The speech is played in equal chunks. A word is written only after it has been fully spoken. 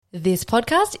This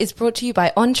podcast is brought to you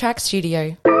by On Track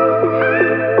Studio.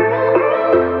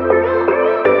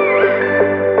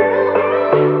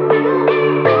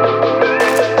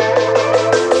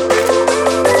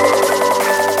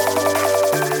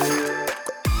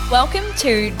 Welcome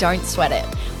to Don't Sweat It.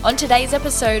 On today's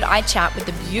episode, I chat with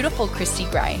the beautiful Christy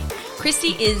Gray. Christy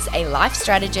is a life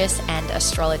strategist and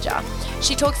astrologer.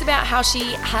 She talks about how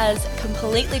she has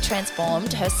completely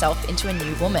transformed herself into a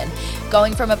new woman.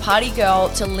 Going from a party girl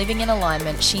to living in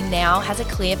alignment, she now has a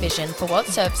clear vision for what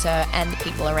serves her and the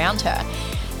people around her.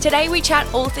 Today we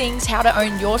chat all things how to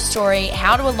own your story,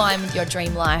 how to align with your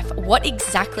dream life, what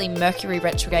exactly Mercury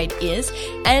retrograde is,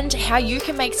 and how you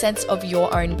can make sense of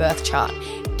your own birth chart.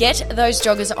 Get those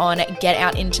joggers on, get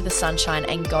out into the sunshine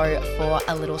and go for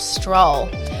a little stroll.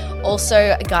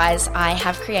 Also, guys, I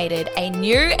have created a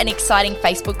new and exciting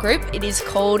Facebook group. It is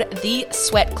called The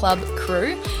Sweat Club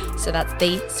Crew. So that's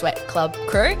The Sweat Club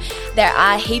Crew. There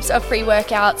are heaps of free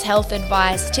workouts, health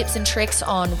advice, tips and tricks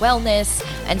on wellness,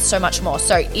 and so much more.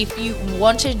 So if you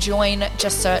want to join,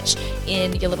 just search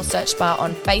in your little search bar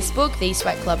on Facebook, The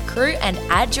Sweat Club Crew, and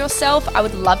add yourself. I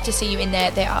would love to see you in there.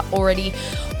 There are already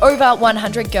over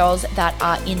 100 girls that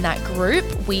are in that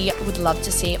group. We would love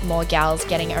to see more gals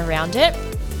getting around it.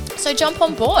 So jump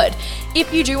on board.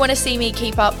 If you do want to see me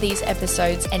keep up these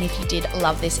episodes, and if you did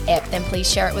love this ep, then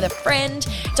please share it with a friend.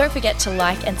 Don't forget to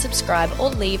like and subscribe or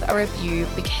leave a review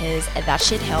because that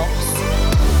shit helps.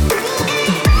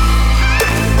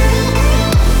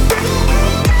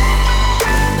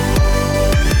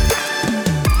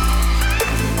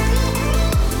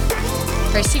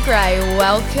 Christy Gray,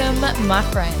 welcome, my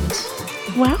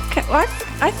friend. Welcome.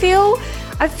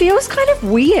 It feels kind of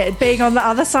weird being on the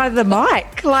other side of the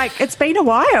mic. Like, it's been a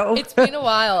while. It's been a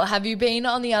while. Have you been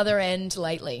on the other end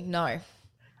lately? No.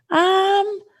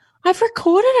 I've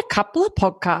recorded a couple of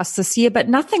podcasts this year, but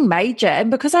nothing major. And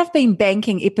because I've been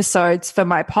banking episodes for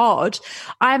my pod,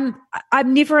 I'm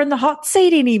never in the hot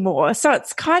seat anymore. So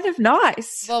it's kind of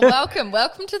nice. Well,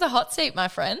 welcome to the hot seat, my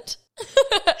friend.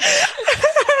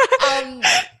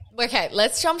 Okay,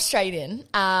 let's jump straight in.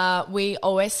 We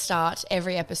always start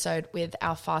every episode with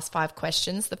our Fast Five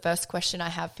questions. The first question I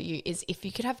have for you is, if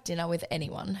you could have dinner with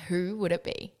anyone, who would it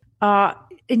be? And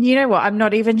you know what? I'm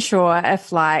not even sure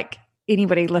if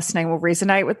anybody listening will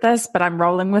resonate with this, but I'm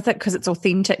rolling with it because it's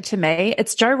authentic to me.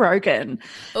 It's Joe Rogan.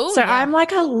 Ooh, so yeah.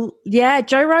 I'm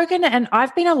Joe Rogan, and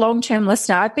I've been a long-term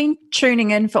listener. I've been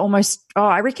tuning in for almost,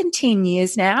 I reckon 10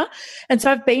 years now. And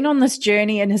so I've been on this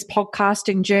journey and his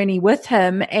podcasting journey with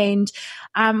him. And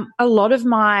a lot of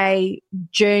my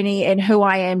journey and who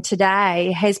I am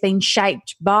today has been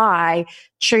shaped by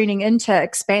tuning into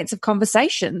expansive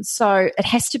conversations. So it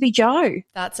has to be Joe.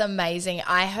 That's amazing.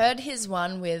 I heard his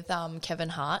one with Kevin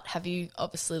Hart. Have you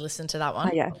obviously listened to that one?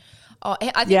 Oh, yeah. Oh,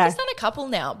 I think he's done a couple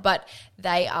now, but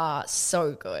they are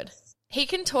so good. He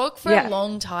can talk for a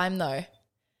long time though.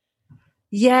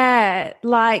 Yeah,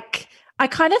 I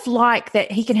kind of like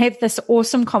that he can have this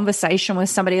awesome conversation with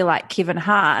somebody like Kevin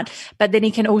Hart, but then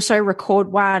he can also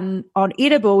record one on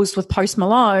edibles with Post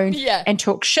Malone and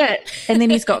talk shit. And then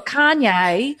he's got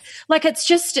Kanye.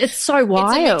 It's so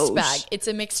wild. It's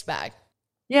a mixed bag.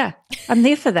 Yeah, I'm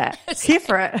there for that. Here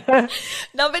for it.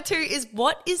 Number 2 is,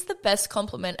 what is the best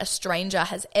compliment a stranger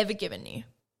has ever given you?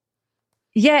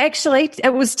 Yeah, actually,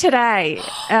 it was today.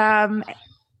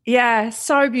 Yeah,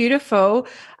 so beautiful.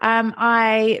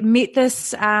 I met this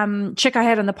chick I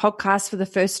had on the podcast for the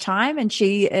first time, and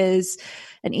she is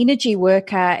an energy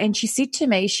worker. And she said to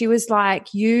me, she was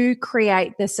like, you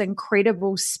create this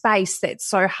incredible space that's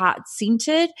so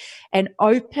heart-centered and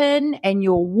open, and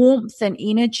your warmth and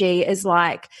energy is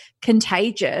like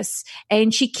contagious.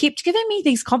 And she kept giving me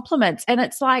these compliments, and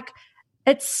it's like,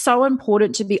 it's so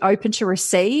important to be open to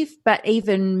receive. But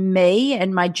even me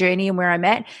and my journey and where I'm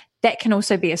at, that can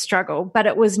also be a struggle, but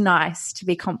it was nice to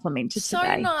be complimented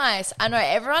today. So nice. I know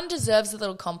everyone deserves a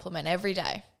little compliment every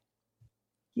day.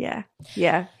 Yeah,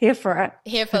 here for it.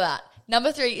 Here for that.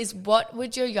 Number 3 is, what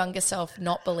would your younger self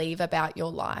not believe about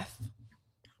your life?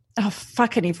 Oh,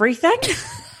 fucking everything.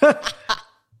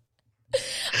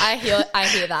 I hear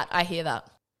that.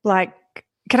 Like,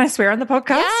 can I swear on the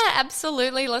podcast? Yeah,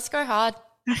 absolutely. Let's go hard.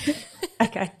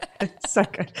 Okay, so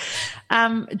good.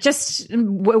 Just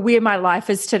where my life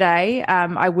is today,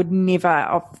 I would never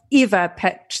have ever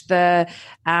picked the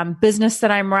business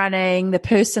that I'm running, the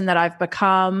person that I've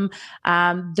become,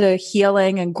 the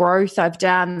healing and growth I've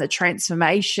done, the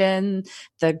transformation,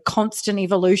 the constant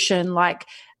evolution. Like,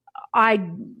 I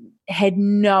had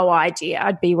no idea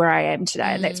I'd be where I am today.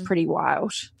 And that's pretty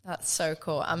wild. That's so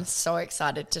cool. I'm so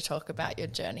excited to talk about your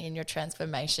journey and your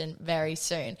transformation very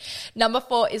soon. Number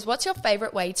 4 is, what's your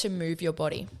favorite way to move your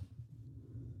body?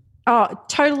 Oh,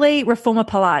 totally Reformer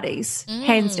Pilates,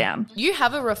 hands down. You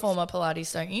have a Reformer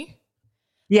Pilates, don't you?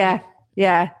 Yeah.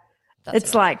 That's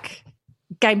it's like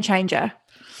game changer.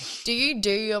 Do you do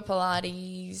your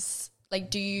Pilates? Like,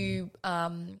 do you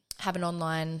have an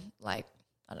online, like,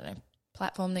 I don't know,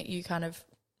 platform that you kind of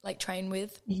like train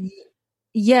with?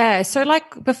 Yeah. So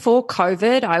like before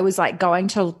COVID, I was like going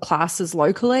to classes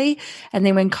locally. And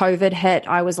then when COVID hit,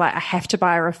 I was like, I have to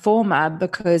buy a reformer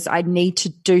because I need to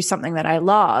do something that I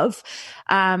love.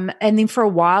 And then for a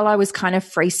while I was kind of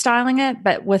freestyling it,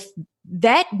 but with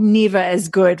that never as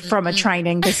good from a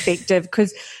training perspective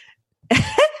because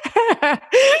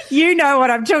you know what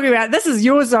I'm talking about. This is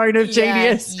your zone of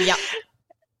genius. Yeah.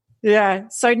 Yeah.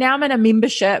 So now I'm in a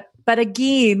membership. But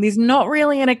again, there's not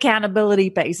really an accountability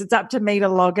piece. It's up to me to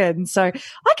log in. So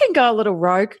I can go a little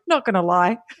rogue, not going to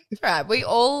lie. Right. We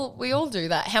all do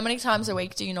that. How many times a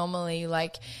week do you normally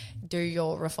like do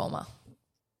your reformer?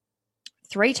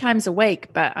 3 times a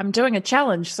week, but I'm doing a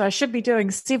challenge, so I should be doing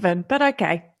 7, but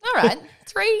okay. All right.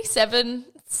 3, 7.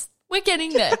 We're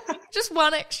getting there. Just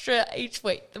 1 extra each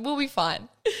week. We'll be fine.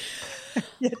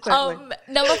 Yeah, totally.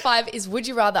 Number 5 is, would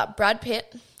you rather Brad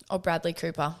Pitt or Bradley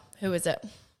Cooper? Who is it?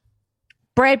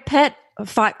 Brad Pitt,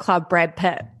 Fight Club Brad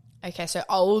Pitt. Okay, so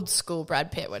old school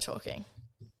Brad Pitt we're talking.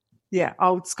 Yeah,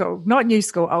 old school. Not new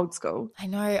school, old school. I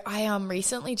know. I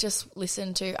recently just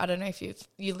listened to, I don't know if you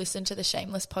listened to the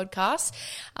Shameless podcast,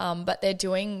 but they do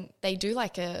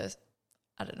like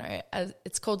I don't know,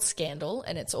 it's called Scandal,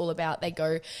 and it's all about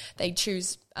they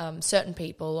choose certain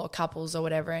people or couples or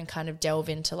whatever and kind of delve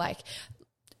into like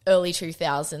early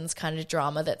 2000s kind of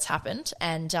drama that's happened.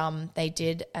 And they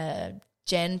did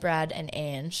Jen, Brad and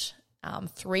Ange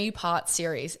 3-part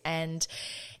series, and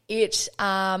it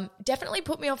definitely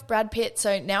put me off Brad Pitt.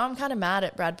 So now I'm kind of mad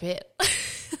at Brad Pitt.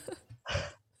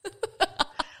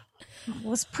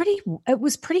 It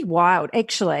was pretty wild,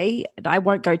 actually. I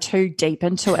won't go too deep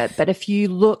into it, but if you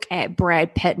look at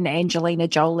Brad Pitt and Angelina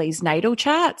Jolie's natal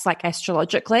charts, like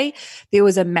astrologically,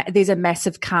 there's a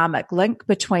massive karmic link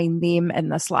between them in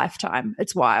this lifetime.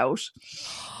 It's wild.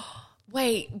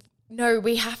 Wait, no,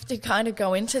 we have to kind of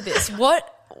go into this. What?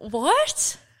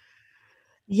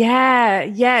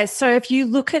 Yeah. So if you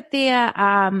look at their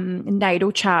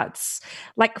natal charts,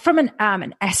 like from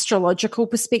an astrological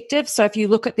perspective, so if you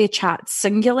look at their charts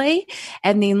singularly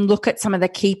and then look at some of the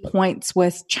key points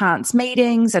with chance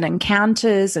meetings and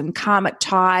encounters and karmic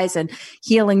ties and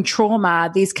healing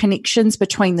trauma, there's connections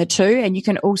between the two, and you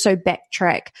can also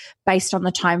backtrack based on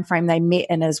the time frame they met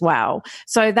in as well.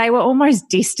 So they were almost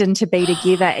destined to be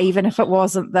together, even if it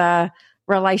wasn't the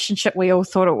relationship we all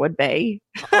thought it would be.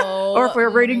 Or if we're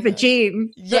rooting for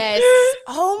Jen. Yes.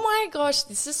 Oh my gosh,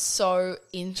 this is so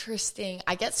interesting.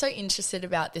 I get so interested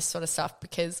about this sort of stuff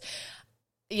because,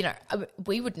 you know,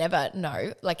 we would never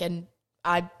know, and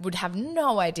I would have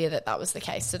no idea that was the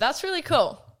case. So that's really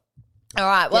cool. All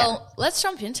right, well, let's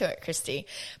jump into it, Christy.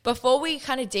 Before we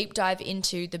kind of deep dive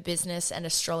into the business and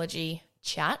astrology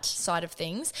chat side of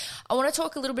things, I want to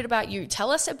talk a little bit about you.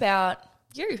 Tell us about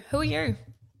you. Who are you?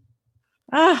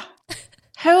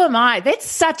 Who am I? That's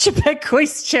such a big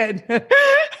question. Who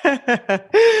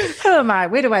am I?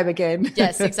 Where do I begin?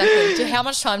 Yes, exactly. How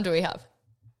much time do we have?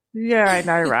 Yeah, I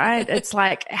know, right? It's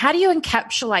like, how do you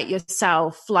encapsulate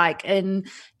yourself in,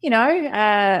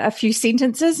 a few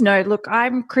sentences? No, look,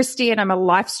 I'm Christy and I'm a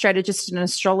life strategist and an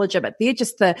astrologer, but they're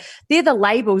the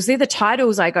labels, they're the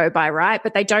titles I go by, right?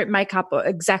 But they don't make up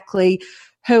exactly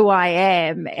who I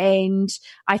am. And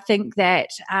I think that,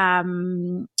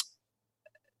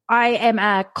 I am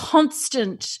a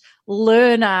constant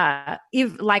learner.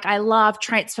 I love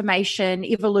transformation,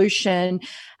 evolution.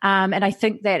 And I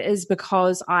think that is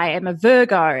because I am a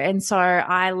Virgo. And so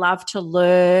I love to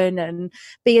learn and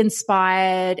be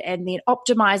inspired and then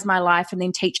optimize my life and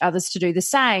then teach others to do the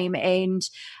same. And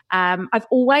I've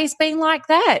always been like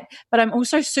that, but I'm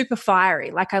also super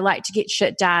fiery. I like to get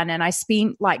shit done. And I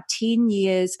spent 10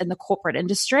 years in the corporate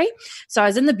industry. So I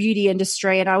was in the beauty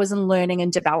industry and I was in learning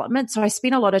and development. So I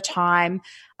spent a lot of time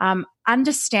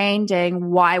understanding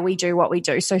why we do what we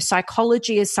do. So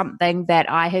psychology is something that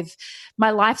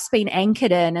my life's been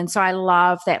anchored in. And so I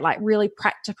love that really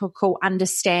practical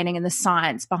understanding and the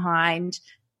science behind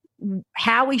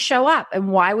how we show up and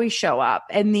why we show up.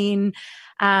 And then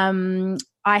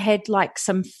I had like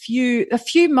a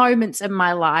few moments in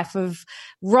my life of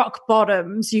rock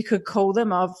bottoms, you could call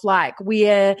them, of like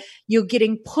where you're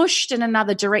getting pushed in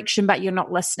another direction, but you're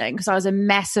not listening. Because I was a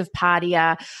massive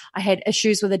partier. I had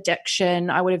issues with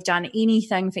addiction. I would have done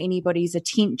anything for anybody's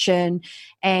attention.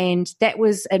 And that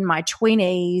was in my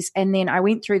 20s. And then I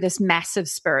went through this massive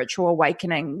spiritual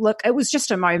awakening. Look, it was just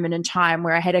a moment in time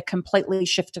where I had a completely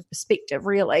shift of perspective,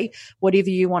 really, whatever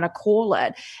you want to call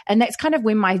it. And that's kind of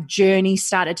when my journey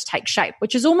started to take shape,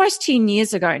 which is almost 10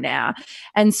 years ago now.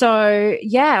 And so,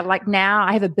 yeah, like now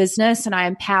I have a business and I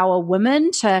empower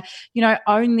women to, you know,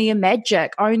 own their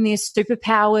magic, own their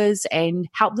superpowers, and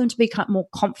help them to become more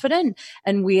confident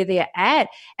in where they're at.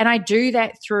 And I do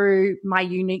that through my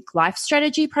unique life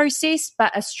strategy process.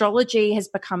 But astrology has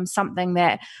become something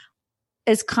that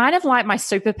is kind of like my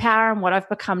superpower and what I've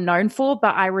become known for,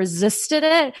 but I resisted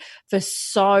it for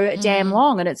so damn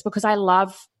long. And it's because I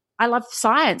love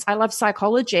science. I love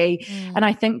psychology. And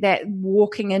I think that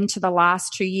walking into the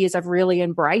last 2 years, I've really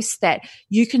embraced that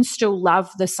you can still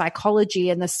love the psychology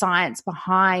and the science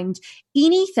behind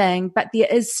anything, but there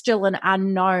is still an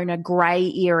unknown, a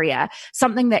gray area,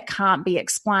 something that can't be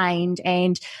explained.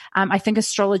 And I think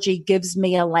astrology gives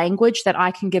me a language that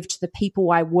I can give to the people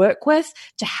I work with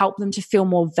to help them to feel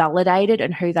more validated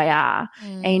in who they are.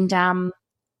 And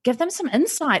give them some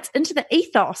insights into the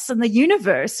ethos and the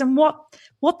universe and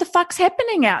what the fuck's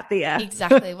happening out there.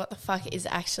 Exactly. What the fuck is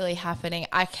actually happening.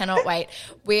 I cannot wait.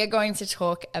 We are going to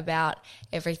talk about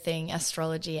everything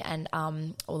astrology and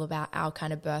all about our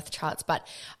kind of birth charts. But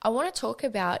I want to talk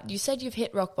about, you said you've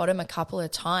hit rock bottom a couple of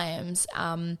times.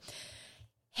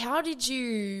 How did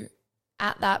you,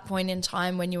 at that point in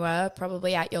time when you were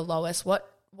probably at your lowest,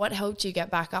 what helped you get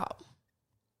back up?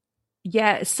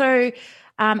 Yeah. So,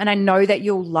 and I know that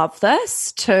you'll love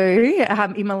this too,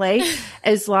 Emily,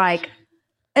 is like,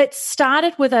 it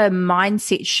started with a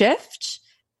mindset shift,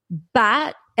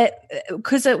 but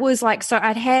because it was like, so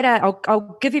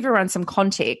I'll give everyone some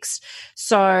context.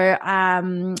 So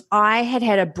I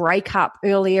had a breakup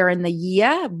earlier in the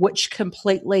year, which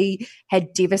completely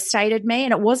had devastated me.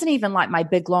 And it wasn't even like my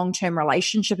big long-term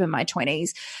relationship in my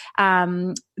 20s.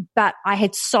 But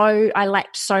I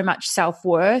lacked so much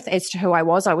self-worth as to who I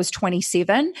was. I was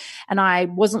 27 and I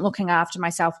wasn't looking after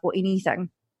myself or anything.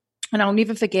 And I'll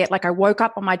never forget, like I woke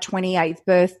up on my 28th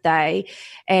birthday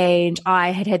and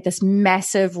I had this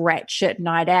massive ratchet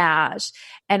night out.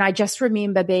 And I just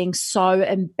remember being so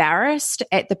embarrassed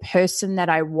at the person that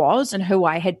I was and who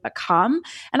I had become.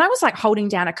 And I was like holding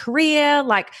down a career.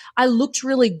 Like I looked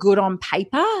really good on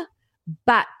paper,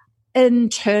 but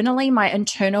internally, my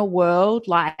internal world,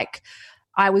 like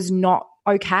I was not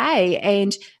okay.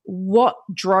 And what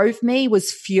drove me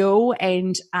was fuel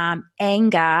and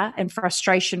anger and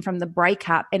frustration from the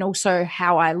breakup, and also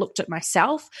how I looked at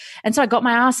myself. And so I got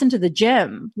my ass into the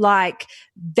gym. Like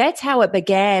that's how it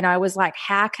began. I was like,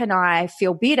 how can I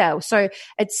feel better? So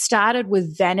it started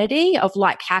with vanity of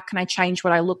like, how can I change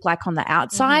what I look like on the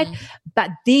outside?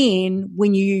 But then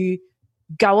when you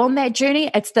go on that journey,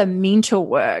 it's the mental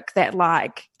work that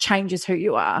like changes who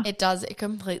you are. It does. It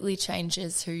completely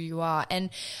changes who you are.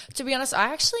 And to be honest,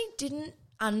 I actually didn't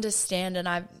understand, and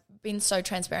I've been so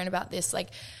transparent about this. Like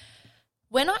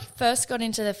when I first got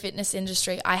into the fitness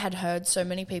industry, I had heard so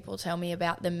many people tell me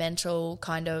about the mental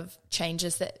kind of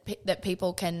changes that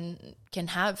people can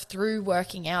have through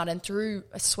working out and through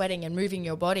sweating and moving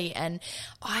your body. And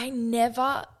I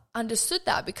never understood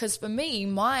that, because for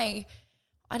me,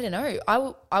 I don't know,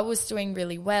 I was doing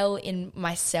really well in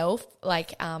myself,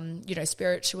 like,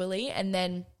 spiritually. And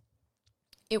then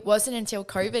it wasn't until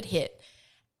COVID hit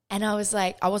and I was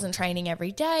like, I wasn't training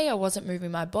every day. I wasn't moving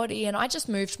my body, and I just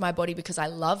moved my body because I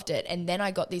loved it. And then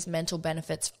I got these mental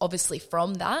benefits obviously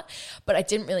from that, but I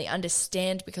didn't really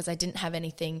understand because I didn't have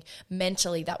anything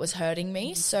mentally that was hurting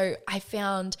me. So I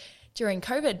found during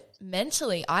COVID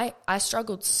mentally, I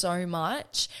struggled so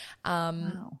much.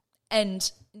 Wow.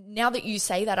 And now that you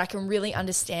say that, I can really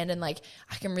understand and like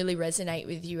I can really resonate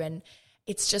with you. And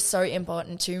it's just so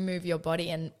important to move your body,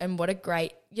 and what a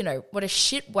great, what a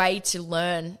shit way to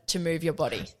learn to move your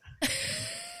body.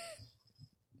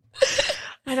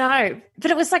 I know,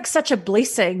 but it was like such a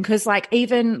blessing, because like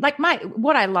even like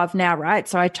what I love now, right?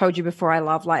 So I told you before, I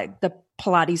love like the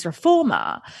Pilates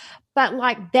reformer, but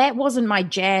like that wasn't my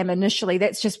jam initially.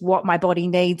 That's just what my body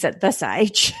needs at this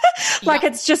age. Like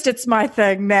it's my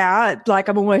thing now. Like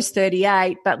I'm almost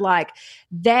 38, but like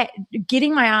that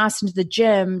getting my ass into the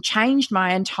gym changed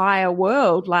my entire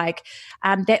world. Like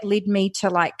that led me to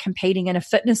like competing in a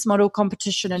fitness model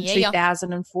competition in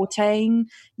 2014.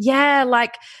 Yeah,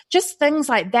 like just things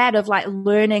like that of like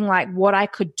learning like what I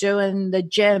could do in the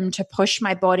gym to push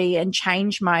my body and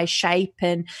change my shape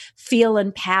and feel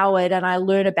empowered. And I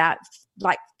learned about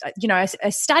like, you know, I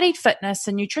studied fitness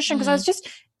and nutrition because I was just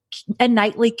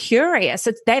innately curious.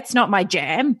 That's not my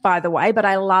jam, by the way, but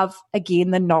I love,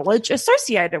 again, the knowledge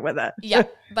associated with it. Yeah,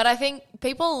 but I think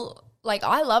people, like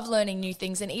I love learning new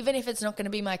things, and even if it's not going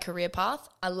to be my career path,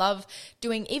 I love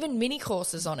doing even mini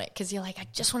courses on it because you're like, I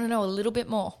just want to know a little bit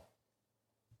more.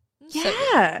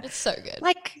 Yeah. It's so good.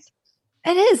 Like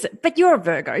it is, but you're a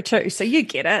Virgo too, so you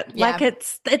get it. Yeah. Like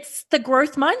it's the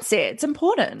growth mindset. It's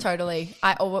important. Totally.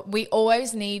 We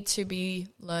always need to be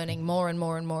learning more and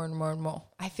more and more and more and more.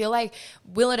 I feel like,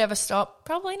 will it ever stop?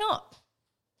 Probably not.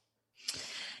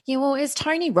 Yeah, well, as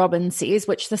Tony Robbins says,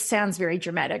 which this sounds very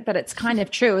dramatic, but it's kind of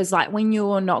true, is like when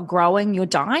you're not growing, you're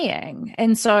dying.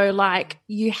 And so like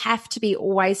you have to be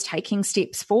always taking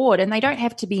steps forward, and they don't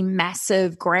have to be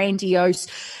massive, grandiose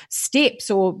steps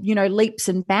or, you know, leaps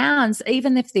and bounds.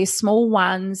 Even if they're small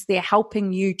ones, they're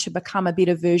helping you to become a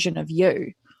better version of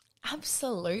you.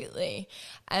 Absolutely.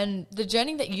 And the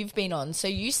journey that you've been on, so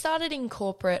you started in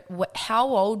corporate. How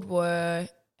old were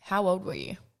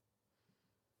you?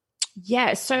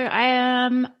 Yeah, so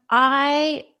when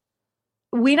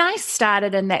I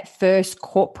started in that first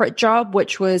corporate job,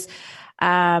 which was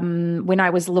when I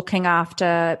was looking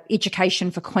after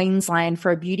education for Queensland for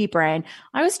a beauty brand,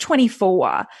 I was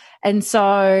 24. And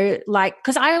so like,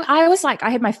 because I was like, I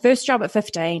had my first job at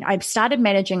 15. I started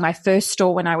managing my first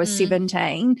store when I was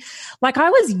 17. Like I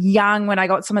was young when I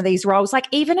got some of these roles. Like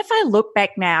even if I look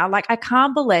back now, like I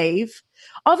can't believe,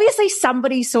 obviously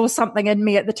somebody saw something in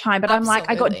me at the time, but Absolutely. I'm like,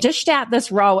 I got dished out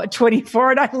this role at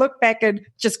 24 and I look back and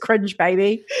just cringe,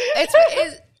 baby.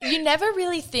 You never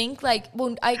really think like,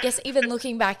 well, I guess even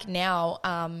looking back now,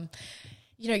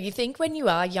 you know, you think when you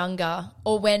are younger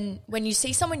or when you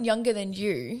see someone younger than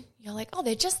you, you're like, oh,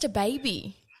 they're just a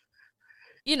baby.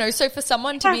 You know, so for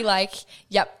someone to be like,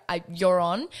 yep, you're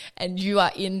on and you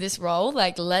are in this role,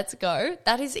 like, let's go,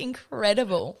 that is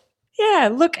incredible. Yeah,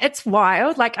 look, it's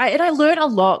wild. Like I learned a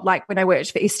lot, like when I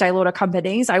worked for Estee Lauder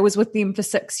companies. I was with them for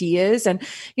 6 years and,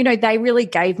 you know, they really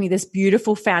gave me this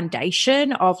beautiful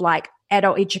foundation of like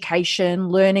adult education,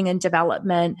 learning and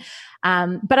development.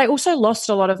 But I also lost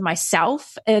a lot of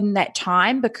myself in that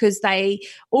time because they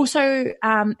also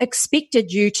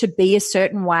expected you to be a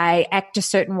certain way, act a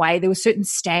certain way. There were certain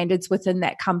standards within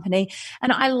that company.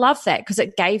 And I love that because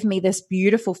it gave me this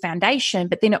beautiful foundation.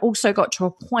 But then it also got to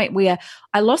a point where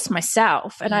I lost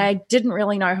myself and I didn't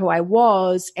really know who I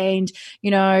was. And,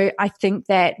 you know, I think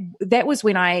that was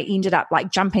when I ended up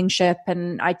like jumping ship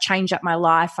and I changed up my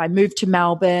life. I moved to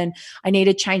Melbourne. I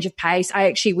needed change of pace. I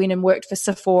actually went and worked for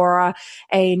Sephora.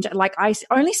 And like I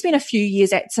only spent a few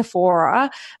years at Sephora,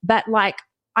 but like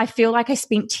I feel like I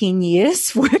spent 10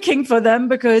 years working for them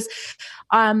because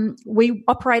we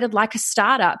operated like a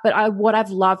startup. But what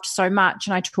I've loved so much,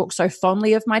 and I talk so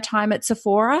fondly of my time at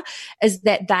Sephora, is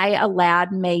that they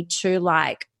allowed me to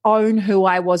like own who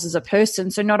I was as a person.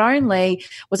 So not only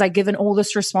was I given all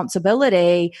this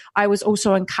responsibility, I was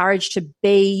also encouraged to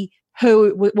be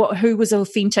who was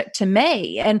authentic to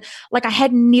me. And like I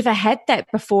had never had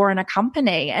that before in a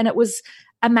company, and it was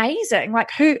amazing. Like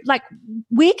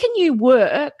where can you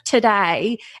work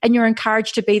today and you're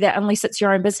encouraged to be that unless it's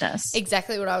your own business?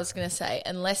 Exactly what I was going to say.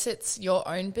 Unless it's your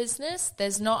own business,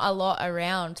 there's not a lot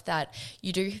around that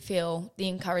you do feel the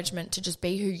encouragement to just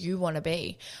be who you want to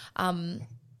be.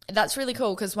 That's really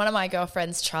cool because one of my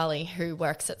girlfriends, Charlie, who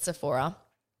works at Sephora,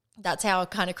 that's how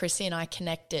kind of Chrissy and I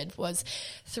connected, was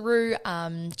through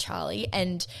Charlie.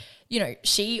 And, you know,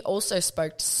 she also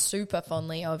spoke super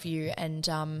fondly of you and,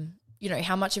 you know,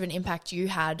 how much of an impact you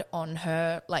had on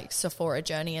her like Sephora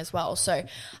journey as well. So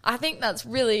I think that's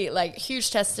really like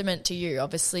huge testament to you.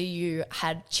 Obviously you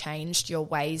had changed your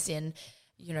ways in,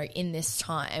 you know, in this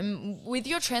time. With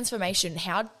your transformation,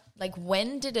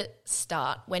 when did it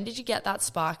start? When did you get that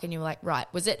spark and you were like, right,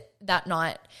 was it that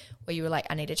night where you were like,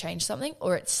 I need to change something,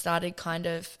 or it started kind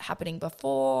of happening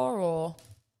before, or?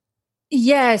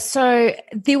 Yeah, so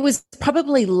there was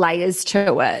probably layers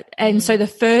to it. And so the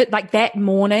first, like that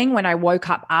morning when I woke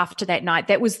up after that night,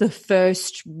 that was the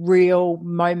first real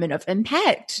moment of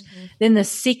impact. Then the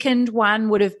second one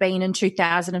would have been in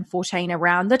 2014,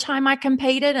 around the time I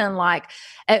competed. And like,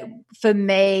 for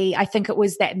me, I think it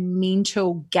was that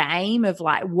mental game of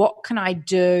like, what can I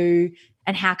do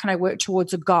and how can I work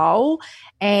towards a goal?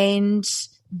 And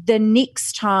the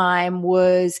next time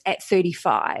was at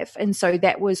 35. And so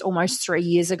that was almost 3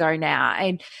 years ago now.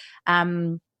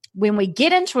 And when we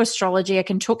get into astrology, I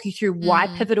can talk you through why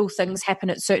pivotal things happen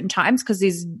at certain times, because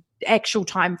there's actual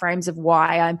time frames of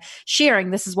why I'm sharing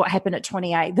this is what happened at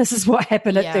 28, this is what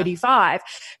happened at 35,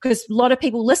 because a lot of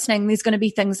people listening, there's going to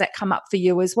be things that come up for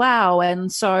you as well.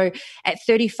 And so at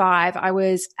 35 I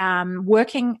was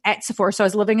working at Sephora. So I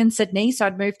was living in Sydney, so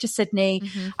I'd moved to Sydney.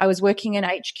 I was working in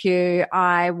HQ.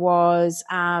 I was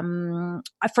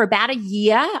for about a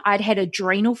year I'd had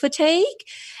adrenal fatigue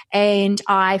and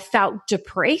I felt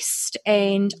depressed,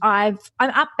 and I'm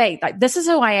upbeat, like this is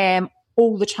who I am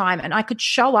all the time, and I could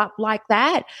show up like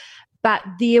that, but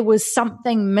there was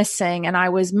something missing, and I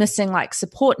was missing like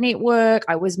support network,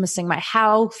 I was missing my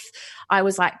health, I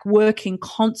was like working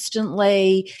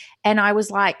constantly, and I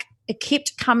was like, it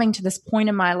kept coming to this point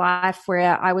in my life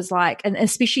where I was like, and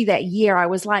especially that year, I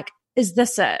was like, is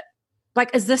this it?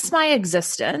 Like, is this my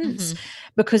existence?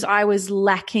 Because I was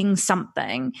lacking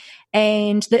something.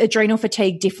 And the adrenal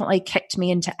fatigue definitely kicked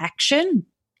me into action.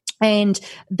 And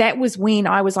that was when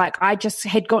I was like, I just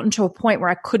had gotten to a point where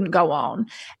I couldn't go on.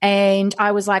 And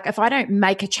I was like, if I don't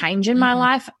make a change in my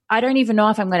life, I don't even know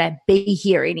if I'm going to be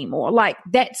here anymore. Like,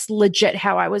 that's legit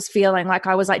how I was feeling. Like,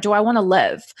 I was like, do I want to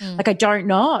live? Like, I don't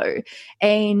know.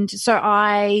 And so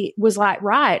I was like,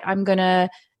 right, I'm going to,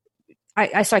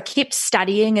 so I kept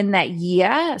studying in that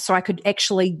year so I could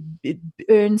actually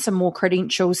earn some more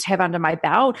credentials to have under my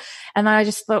belt. And then I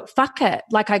just thought, fuck it.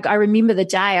 Like I remember the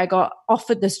day I got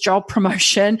offered this job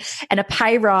promotion and a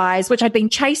pay rise, which I'd been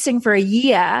chasing for a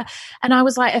year. And I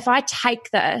was like, if I take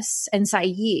this and say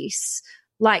yes,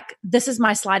 like this is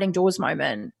my sliding doors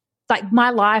moment. Like my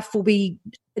life will be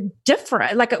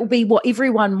different. Like it will be what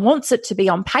everyone wants it to be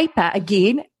on paper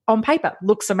again. On paper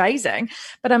looks amazing,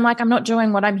 but I'm like, I'm not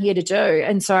doing what I'm here to do.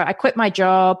 And so I quit my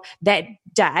job that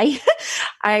day.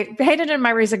 I handed in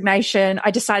my resignation.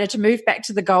 I decided to move back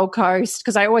to the Gold Coast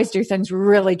because I always do things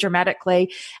really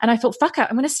dramatically. And I thought, fuck it,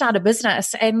 I'm going to start a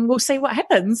business and we'll see what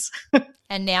happens.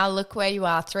 And now look where you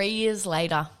are 3 years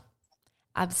later.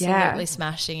 Absolutely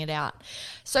smashing it out.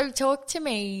 So talk to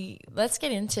me, let's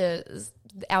get into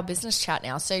our business chat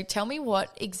now. So tell me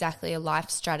what exactly a life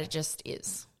strategist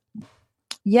is.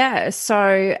 Yeah.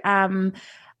 So what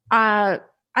I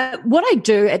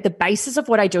do at the basis of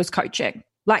what I do is coaching.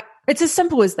 Like it's as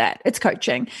simple as that. It's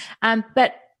coaching.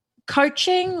 But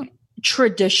coaching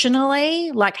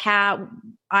traditionally, like how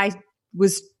I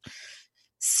was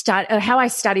how I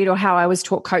studied or how I was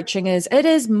taught coaching is, it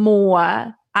is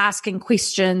more asking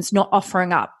questions, not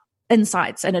offering up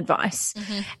insights and advice.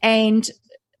 And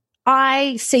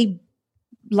I see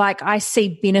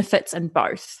benefits in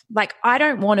both. Like I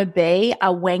don't want to be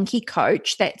a wanky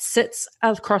coach that sits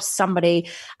across somebody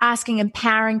asking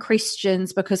empowering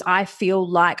questions because I feel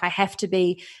like I have to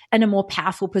be in a more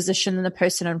powerful position than the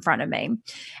person in front of me.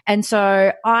 And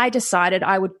so I decided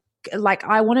I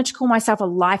wanted to call myself a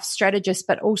life strategist,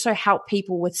 but also help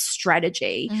people with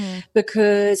strategy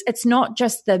because it's not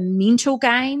just the mental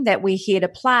game that we're here to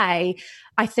play.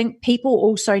 I think people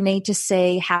also need to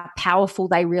see how powerful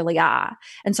they really are.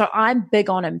 And so I'm big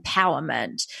on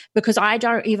empowerment because I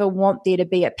don't even want there to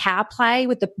be a power play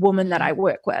with the woman that I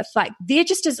work with. Like they're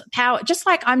just as just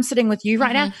like I'm sitting with you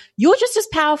right now, you're just as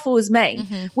powerful as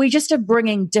me. We just are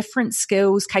bringing different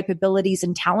skills, capabilities,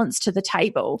 and talents to the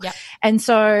table. Yep. And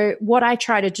so what I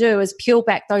try to do is peel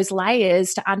back those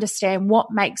layers to understand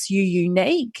what makes you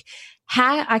unique.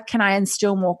 How can I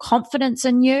instill more confidence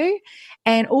in you?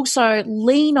 And also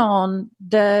lean on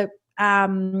the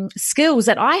skills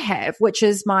that I have, which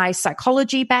is my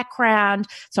psychology background.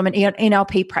 So I'm an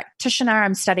NLP practitioner.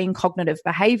 I'm studying cognitive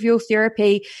behavioral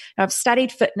therapy. I've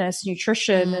studied fitness,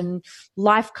 nutrition, and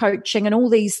life coaching and all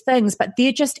these things, but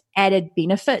they're just added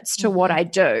benefits to what I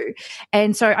do.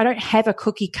 And so I don't have a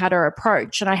cookie cutter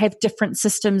approach, and I have different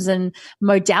systems and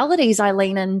modalities I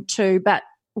lean into, but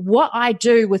what I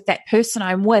do with that person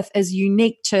I'm with is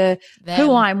unique to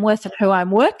who I'm with and who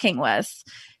I'm working with.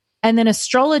 And then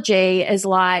astrology is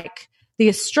like the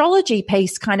astrology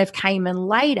piece kind of came in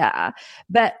later,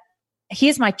 but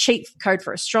here's my cheat code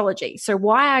for astrology. So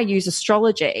why I use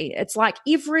astrology, it's like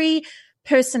every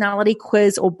personality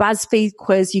quiz or BuzzFeed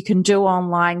quiz you can do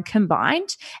online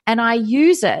combined. And I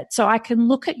use it so I can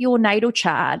look at your natal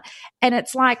chart, and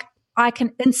it's like I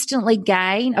can instantly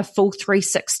gain a full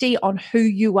 360 on who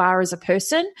you are as a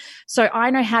person. So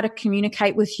I know how to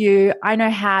communicate with you. I know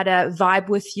how to vibe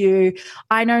with you.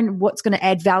 I know what's going to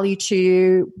add value to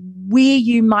you, where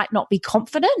you might not be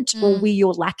confident or where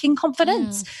you're lacking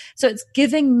confidence. So it's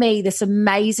giving me this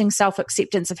amazing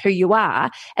self-acceptance of who you are.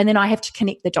 And then I have to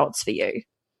connect the dots for you.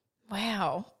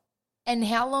 Wow. And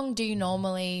how long do you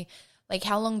normally,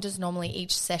 how long does normally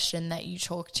each session that you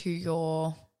talk to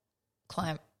your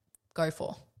client go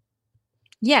for?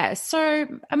 Yeah, so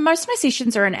most of my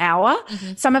sessions are an hour.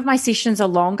 Some of my sessions are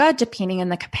longer, depending on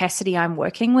the capacity I'm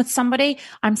working with somebody.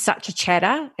 I'm such a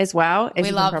chatter as well. As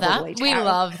we love that. We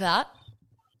love that.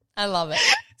 I love it.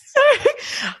 So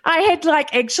I had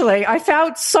I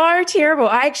felt so terrible.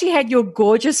 I actually had your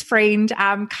gorgeous friend,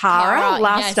 Cara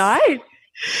last night.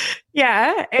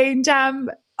 Yeah. And,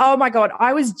 oh my God,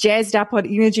 I was jazzed up on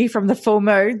energy from the full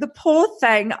moon. The poor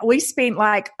thing, we spent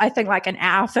I think an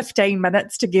hour, 15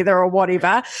 minutes together or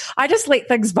whatever. I just let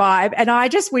things vibe, and I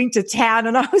just went to town,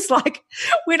 and I was like,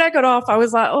 when I got off, I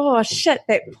was like, oh shit,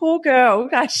 that poor girl,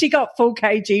 she got full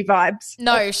KG vibes.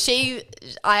 No,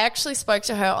 I actually spoke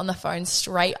to her on the phone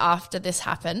straight after this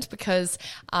happened, because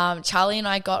Charlie and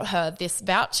I got her this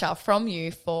voucher from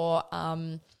you for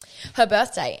her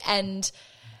birthday, and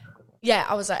yeah,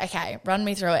 I was like, okay, run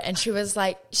me through it. And she was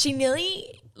like, she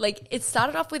nearly, it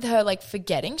started off with her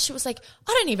forgetting. She was like,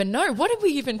 I don't even know. What did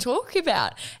we even talk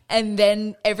about? And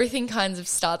then everything kind of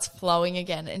starts flowing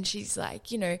again. And she's like,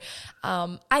 she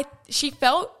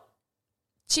felt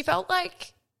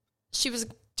like she was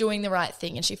doing the right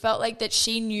thing, and she felt like that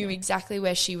she knew exactly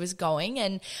where she was going.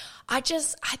 And I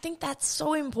think that's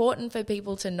so important for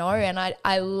people to know. And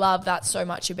I love that so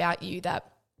much about you, that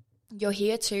you're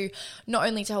here to not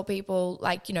only tell people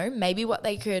maybe what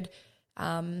they could,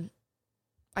 what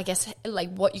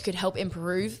you could help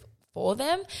improve for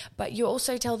them, but you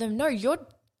also tell them, no, you're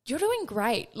doing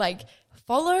great.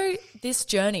 Follow this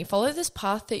journey, follow this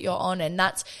path that you're on. And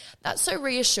that's so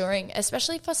reassuring,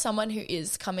 especially for someone who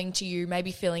is coming to you,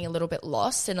 maybe feeling a little bit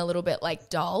lost and a little bit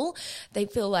dull. They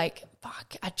feel like,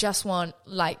 fuck, I just want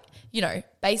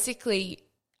basically,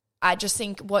 I just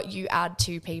think what you add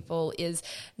to people is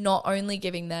not only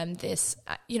giving them this,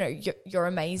 your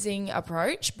amazing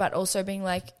approach, but also being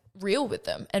real with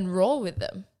them and raw with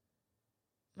them.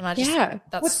 And I just,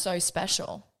 that's so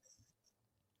special.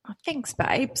 Oh, thanks,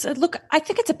 babe. So look, I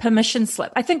think it's a permission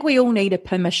slip. I think we all need a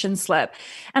permission slip.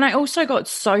 And I also got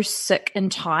so sick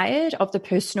and tired of the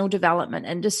personal development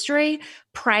industry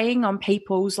preying on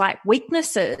people's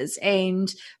weaknesses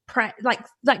and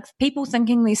people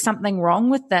thinking there's something wrong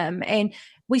with them. And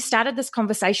we started this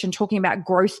conversation talking about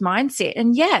growth mindset.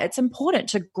 And yeah, it's important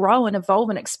to grow and evolve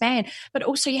and expand, but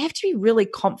also you have to be really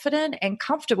confident and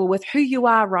comfortable with who you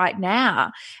are right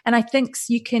now. And I think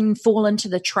you can fall into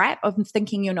the trap of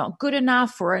thinking you're not good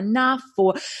enough, or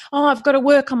oh, I've got to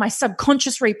work on my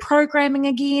subconscious reprogramming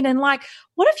again. And what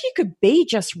if you could be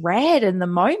just rad in the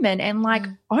moment and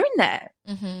own that?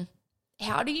 Mm-hmm.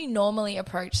 How do you normally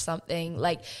approach something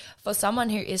for someone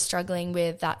who is struggling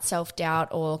with that self-doubt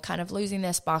or kind of losing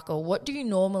their sparkle? What do you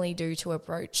normally do to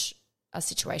approach a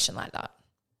situation like that?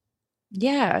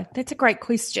 Yeah, that's a great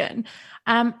question.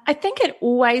 I think it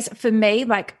always, for me,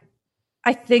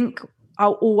 I think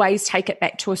I'll always take it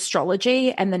back to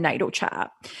astrology and the natal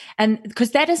chart. And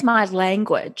because that is my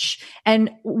language. And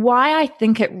why I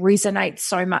think it resonates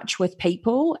so much with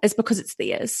people is because it's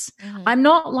theirs. Mm-hmm. I'm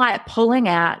not pulling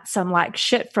out some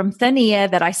shit from thin air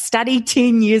that I studied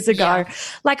 10 years ago. Yeah.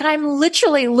 I'm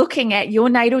literally looking at your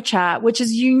natal chart, which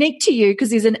is unique to you because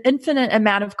there's an infinite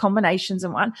amount of combinations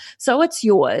in one. So it's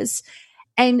yours.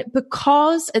 And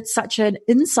because it's such an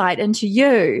insight into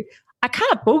you, I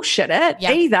can't bullshit it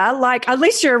either.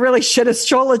 Unless you're a really shit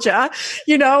astrologer,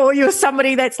 or you're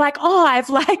somebody that's I've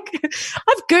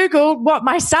Googled what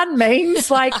my sun means,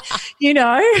 And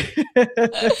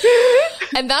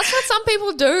that's what some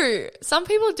people do. Some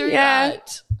people do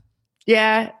that.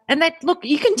 Yeah. And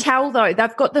you can tell though,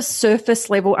 they've got the surface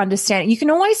level understanding. You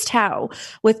can always tell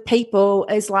with people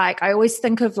is I always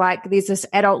think of there's this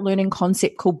adult learning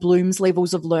concept called Bloom's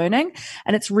levels of learning.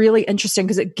 And it's really interesting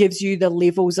because it gives you the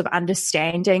levels of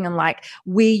understanding and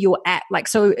where you're at.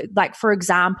 For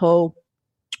example,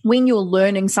 when you're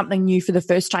learning something new for the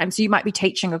first time, so you might be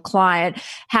teaching a client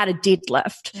how to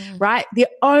deadlift, right? They're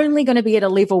only going to be at a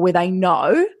level where they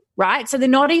know, right? So they're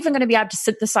not even going to be able to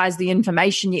synthesize the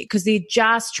information yet because they're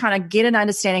just trying to get an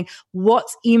understanding.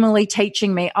 What's Emily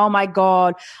teaching me? Oh my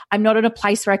God, I'm not in a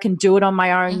place where I can do it on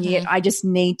my own yet. I just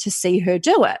need to see her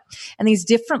do it. And these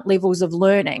different levels of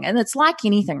learning. And it's like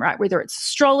anything, right? Whether it's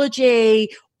astrology,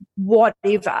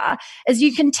 whatever, as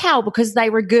you can tell because they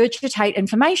regurgitate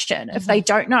information if they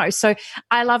don't know. So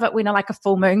I love it when like a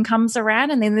full moon comes around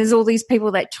and then there's all these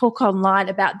people that talk online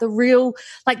about the real,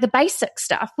 like the basic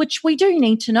stuff, which we do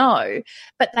need to know,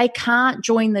 but they can't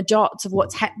join the dots of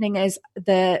what's happening as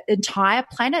the entire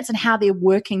planets and how they're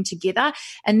working together.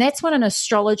 And that's what an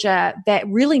astrologer that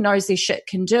really knows their shit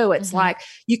can do. It's like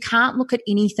you can't look at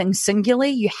anything singularly.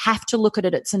 You have to look at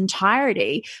it its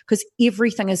entirety because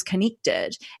everything is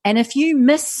connected. And if you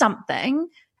miss something,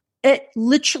 it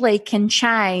literally can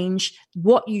change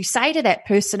what you say to that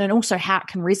person and also how it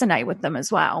can resonate with them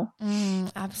as well.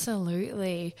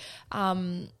 Absolutely.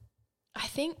 I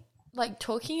think like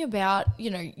talking about,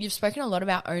 you've spoken a lot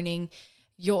about owning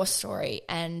your story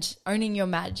and owning your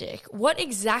magic. What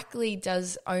exactly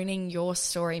does owning your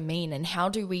story mean, and how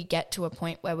do we get to a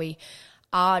point where we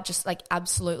are just like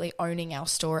absolutely owning our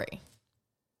story?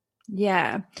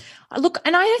 Yeah. Look,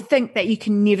 and I don't think that you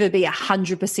can never be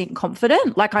 100%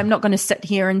 confident. Like I'm not going to sit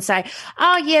here and say,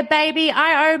 oh yeah, baby,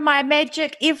 I own my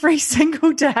magic every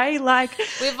single day. Like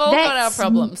we've all got our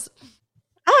problems.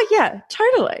 Oh yeah,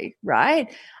 totally.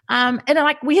 Right. And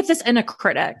like we have this inner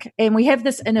critic and we have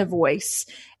this inner voice,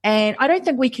 and I don't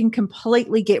think we can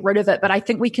completely get rid of it, but I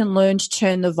think we can learn to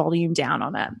turn the volume down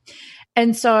on it.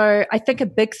 And so I think a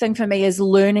big thing for me is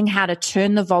learning how to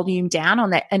turn the volume down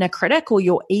on that inner critic or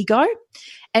your ego,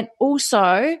 and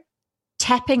also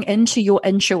tapping into your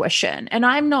intuition. And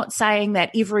I'm not saying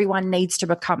that everyone needs to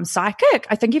become psychic.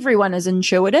 I think everyone is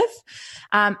intuitive.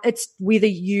 It's whether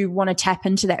you want to tap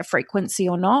into that frequency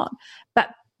or not. But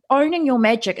owning your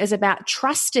magic is about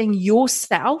trusting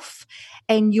yourself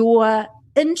and your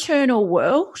internal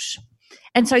world.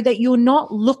 And so that you're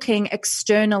not looking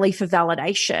externally for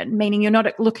validation, meaning you're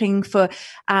not looking for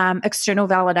external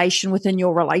validation within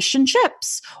your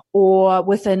relationships or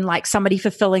within like somebody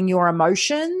fulfilling your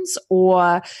emotions,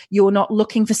 or you're not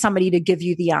looking for somebody to give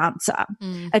you the answer.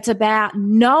 It's about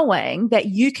knowing that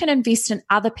you can invest in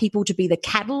other people to be the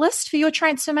catalyst for your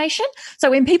transformation.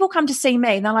 So when people come to see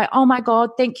me and they're like, oh my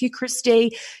God, thank you,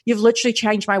 Christy, you've literally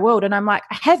changed my world. And I'm like,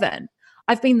 I haven't.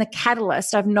 I've been the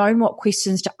catalyst. I've known what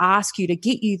questions to ask you to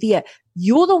get you there.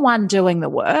 You're the one doing the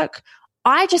work.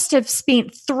 I just have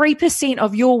spent 3%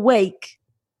 of your week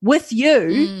with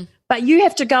you, but you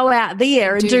have to go out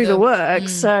there and do the work.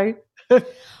 So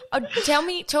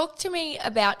talk to me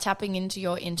about tapping into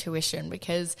your intuition,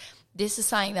 because this is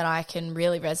something that I can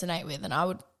really resonate with, and I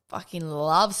would fucking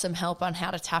love some help on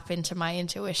how to tap into my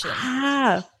intuition.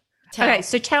 Okay,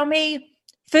 so tell me,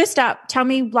 first up, tell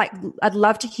me, like, I'd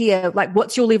love to hear, like,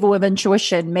 what's your level of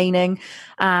intuition? Meaning,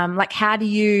 like, how do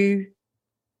you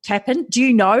tap in? Do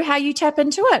you know how you tap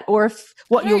into it, or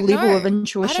what your level of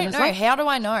intuition is like? How do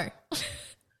I know?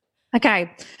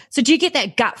 Okay, so do you get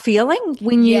that gut feeling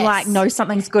when you like know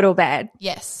something's good or bad?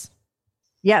 Yes.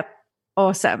 Yep.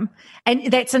 Awesome.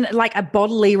 And that's like a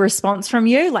bodily response from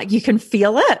you, like you can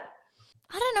feel it.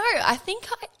 I don't know. I think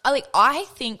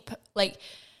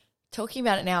talking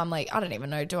about it now, I'm like, I don't even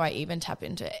know. Do I even tap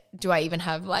into it? Do I even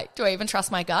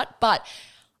trust my gut? But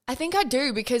I think I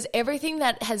do, because everything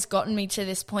that has gotten me to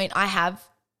this point, I have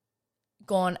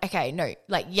gone, okay, no,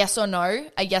 like yes or no,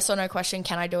 a yes or no question.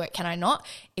 Can I do it? Can I not?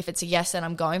 If it's a yes, then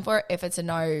I'm going for it. If it's a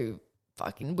no,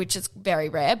 which is very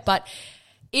rare. But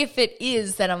if it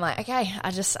is, then I'm like, okay,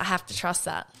 I have to trust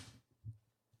that.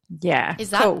 Yeah. Is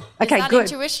that cool? Okay, that good.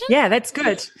 Intuition? Yeah, that's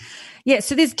good. Yeah,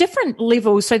 so there's different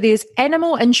levels. So there's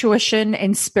animal intuition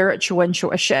and spiritual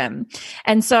intuition.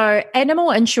 And so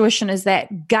animal intuition is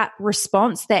that gut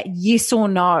response, that yes or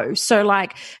no. So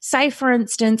like, say for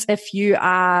instance, if you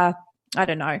are, I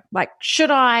don't know, like,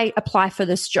 should I apply for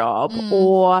this job,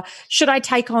 or should I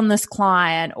take on this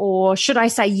client, or should I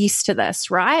say yes to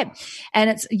this, right? And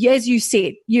it's, as you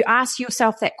said, you ask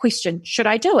yourself that question, should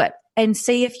I do it? And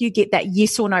see if you get that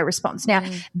yes or no response. Now,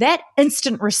 that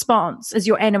instant response is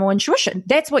your animal intuition.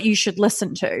 That's what you should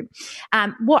listen to.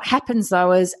 What happens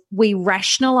though is we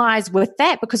rationalize with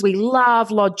that because we love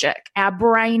logic. Our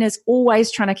brain is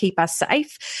always trying to keep us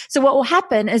safe. So what will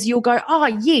happen is you'll go, oh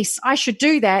yes, I should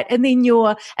do that. And then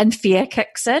and fear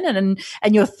kicks in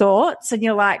and your thoughts, and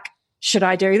you're like, should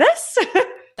I do this?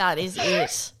 That is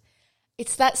it.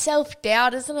 It's that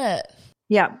self-doubt, isn't it?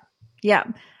 Yeah. Yeah.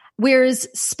 Whereas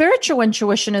spiritual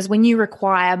intuition is when you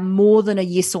require more than a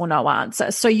yes or no answer.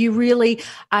 So you really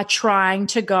are trying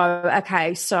to go,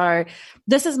 okay, so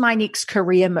this is my next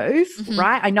career move,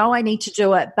 right? I know I need to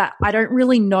do it, but I don't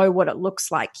really know what it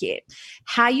looks like yet.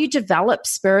 How you develop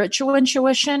spiritual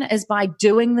intuition is by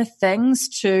doing the things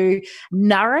to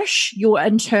nourish your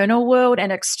internal world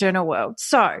and external world.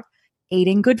 So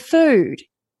eating good food,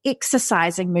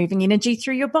 exercising, moving energy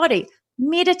through your body,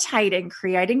 meditating,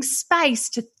 creating space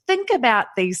to think about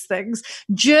these things,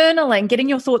 journaling, getting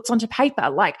your thoughts onto paper.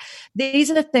 Like,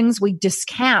 these are the things we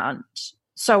discount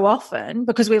so often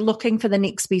because we're looking for the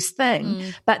next best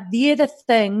thing. But they're the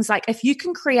things, like, if you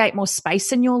can create more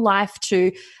space in your life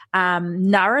to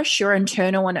nourish your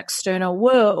internal and external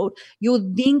world, you're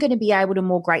then going to be able to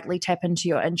more greatly tap into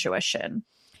your intuition.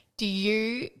 Do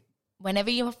you,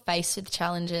 whenever you're faced with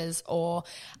challenges or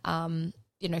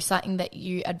something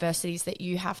adversities that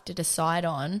you have to decide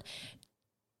on,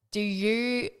 do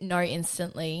you know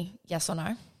instantly yes or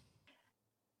no?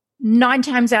 9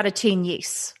 times out of 10,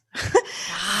 yes.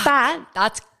 But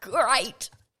that's great.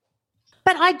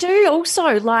 But I do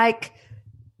also, like,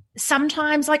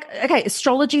 sometimes, like, okay,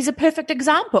 astrology is a perfect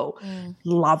example.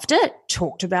 Loved it,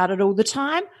 talked about it all the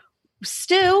time.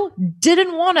 Still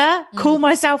didn't want to call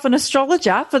myself an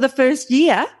astrologer for the first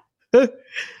year.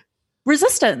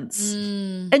 Resistance.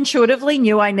 Intuitively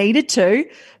knew I needed to,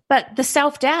 but the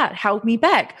self-doubt held me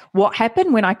back. What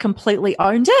happened when I completely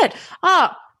owned it?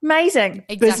 Amazing.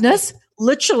 Exactly. Business,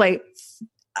 literally.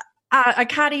 I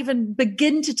can't even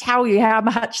begin to tell you how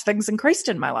much things increased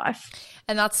in my life.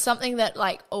 And that's something that,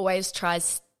 like, always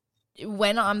tries,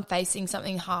 when I'm facing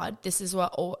something hard, this is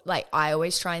what I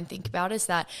always try and think about is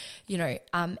that,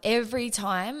 every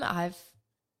time I've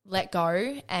let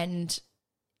go and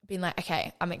been like,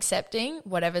 okay, I'm accepting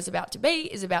whatever's about to be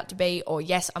is about to be, or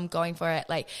yes, I'm going for it,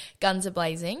 like guns are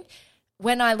blazing.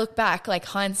 When I look back, like,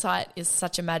 hindsight is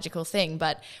such a magical thing,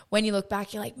 but when you look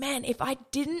back, you're like, man, if I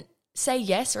didn't say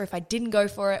yes or if I didn't go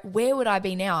for it, where would I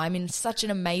be now? I'm in such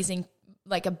an amazing,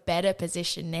 like, a better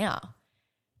position now.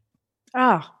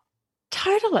 Oh,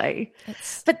 totally.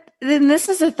 But then this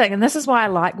is the thing, and this is why I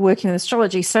like working with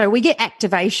astrology. So we get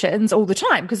activations all the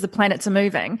time because the planets are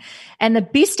moving, and the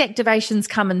best activations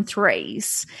come in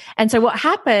 3s. And so what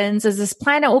happens is this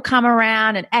planet will come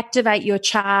around and activate your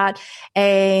chart,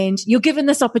 and you're given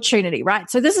this opportunity, right?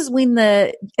 So this is when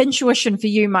the intuition for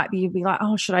you might be like,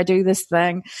 oh, should I do this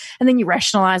thing? And then you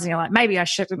rationalize and you're like, maybe I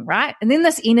shouldn't, right? And then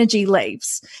this energy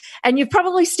leaves, and you've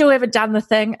probably still ever done the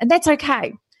thing, and that's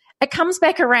okay. It comes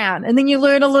back around, and then you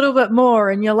learn a little bit more,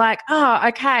 and you're like, oh,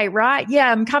 okay, right.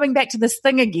 Yeah, I'm coming back to this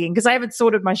thing again because I haven't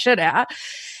sorted my shit out.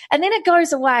 And then it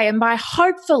goes away. And by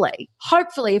hopefully,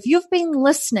 if you've been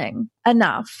listening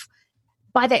enough,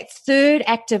 by that 3rd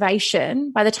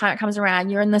activation, by the time it comes around,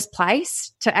 you're in this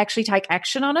place to actually take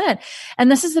action on it.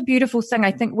 And this is the beautiful thing.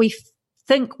 I think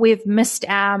we've missed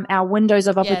our windows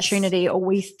of opportunity, or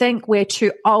we think we're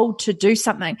too old to do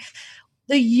something.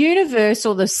 The universe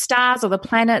or the stars or the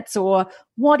planets or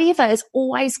whatever is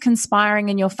always conspiring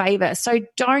in your favor. So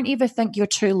don't ever think you're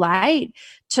too late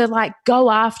to, like, go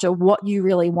after what you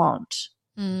really want.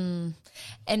 And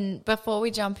before we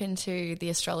jump into the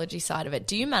astrology side of it,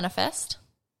 do you manifest?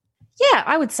 Yeah,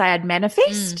 I would say I'd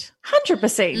manifest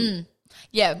 100%.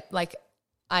 Yeah, like,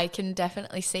 I can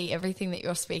definitely see everything that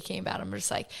you're speaking about. I'm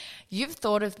just like, you've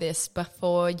thought of this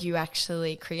before you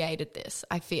actually created this,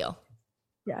 I feel.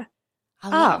 Yeah. I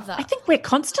love that. I think we're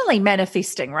constantly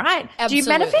manifesting, right? Absolutely. Do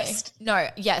you manifest? No,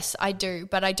 yes, I do.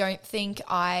 But I don't think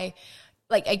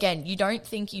again, you don't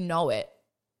think you know it.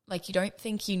 Like, you don't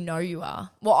think you know you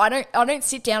are. Well, I don't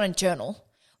sit down and journal.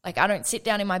 Like, I don't sit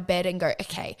down in my bed and go,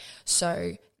 okay,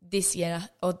 so this year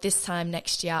or this time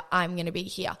next year, I'm going to be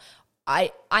here.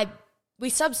 We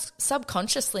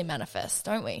subconsciously manifest,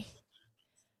 don't we?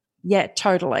 Yeah,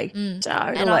 totally.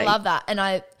 Totally. And I love that. And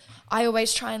I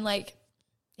always try and, like,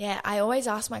 I always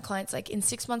ask my clients, like, in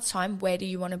 6 months' time, where do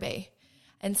you want to be?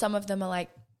 And some of them are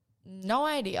like, no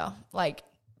idea. Like,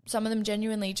 some of them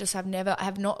genuinely just have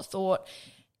not thought,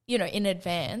 in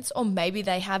advance, or maybe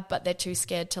they have, but they're too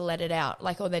scared to let it out,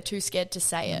 like, or they're too scared to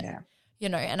say it,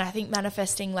 and I think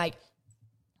manifesting, like,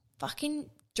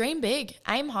 fucking dream big,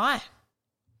 aim high.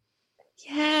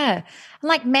 Yeah.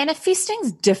 Like,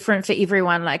 manifesting's different for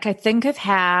everyone. Like, I think of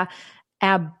how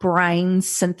our brains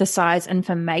synthesize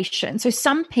information. So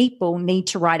some people need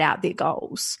to write out their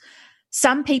goals.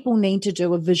 Some people need to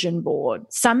do a vision board.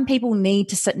 Some people need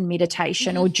to sit in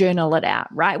meditation or journal it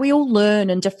out, right? We all learn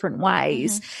in different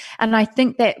ways. And I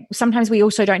think that sometimes we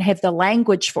also don't have the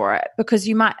language for it, because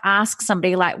you might ask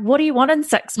somebody, like, what do you want in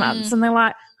 6 months? And they're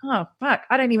like, oh, fuck,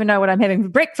 I don't even know what I'm having for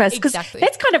breakfast, because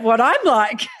that's kind of what I'm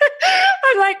like.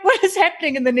 like, what is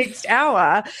happening in the next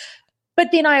hour?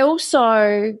 But then I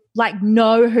also like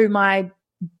know who my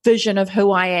vision of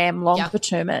who I am longer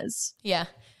term is. Yeah.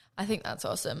 I think that's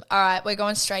awesome. All right, we're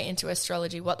going straight into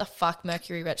astrology. What the fuck,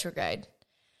 Mercury retrograde?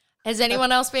 Has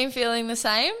anyone else been feeling the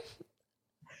same?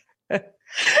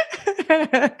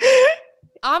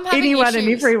 I'm having Anyone issues.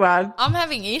 and everyone. I'm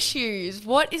having issues.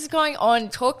 What is going on?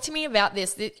 Talk to me about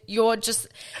this.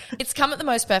 It's come at the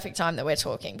most perfect time that we're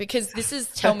talking, because this is,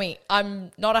 tell me,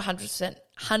 I'm not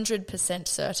 100%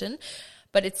 certain,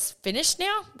 but it's finished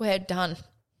now. We're done.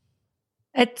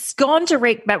 It's gone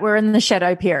direct, but we're in the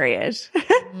shadow period.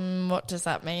 What does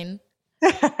that mean?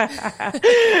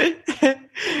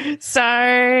 So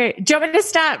do you want me to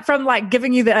start from like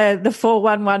giving you the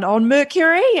 411 on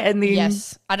Mercury? And then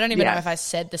yes. I don't even know if I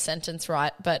said the sentence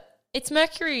right, but it's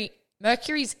Mercury.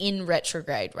 Mercury's in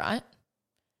retrograde, right?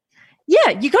 Yeah,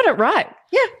 you got it right.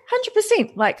 Yeah,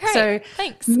 100%. Like, great. So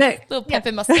thanks. Little pep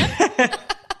in my step.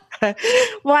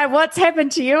 Why? What's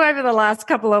happened to you over the last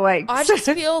couple of weeks? I just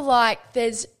feel like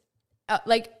there's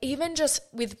like, even just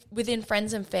within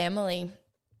friends and family,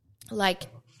 like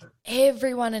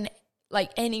everyone and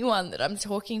like anyone that I'm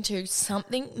talking to,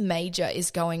 something major is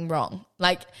going wrong.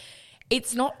 Like,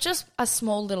 it's not just a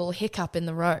small little hiccup in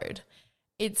the road.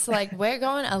 It's like we're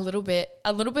going a little bit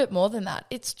more than that.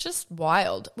 It's just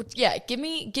wild. Yeah, give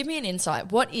me an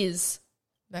insight. What is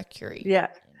Mercury? Yeah.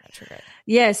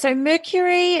 Yeah, so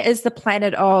Mercury is the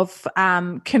planet of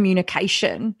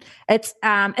communication. It's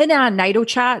in our natal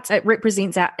charts, it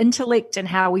represents our intellect and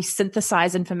how we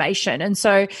synthesize information. And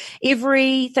so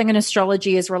everything in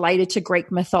astrology is related to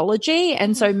Greek mythology.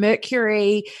 And so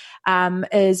Mercury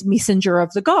is messenger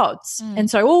of the gods. And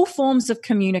so all forms of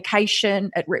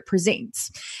communication it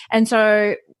represents. And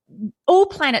so all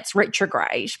planets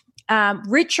retrograde.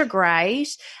 Retrograde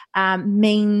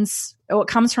means, or it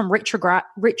comes from retrogradus.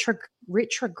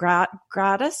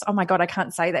 Oh my God, I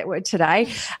can't say that word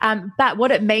today. But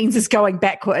what it means is going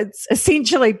backwards,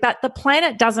 essentially. But the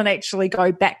planet doesn't actually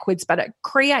go backwards, but it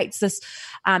creates this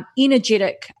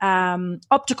energetic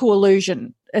optical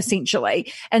illusion,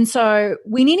 essentially. And so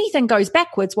when anything goes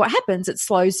backwards, what happens? It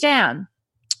slows down.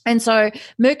 And so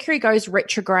Mercury goes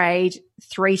retrograde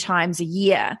 3 times a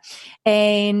year.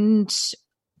 And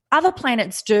other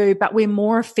planets do, but we're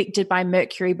more affected by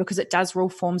Mercury because it does rule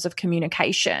forms of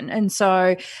communication. And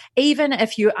so even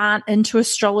if you aren't into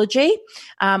astrology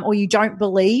or you don't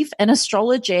believe in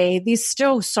astrology, there's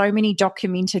still so many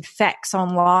documented facts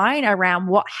online around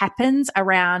what happens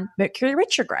around Mercury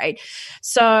retrograde.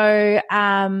 So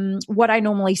what I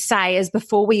normally say is,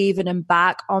 before we even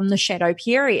embark on the shadow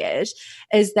period,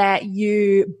 is that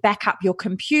you back up your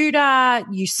computer,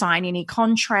 you sign any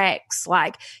contracts,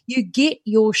 like you get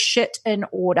your shit in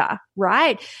order,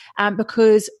 right?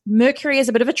 Because Mercury is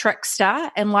a bit of a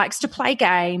trickster and likes to play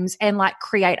games and like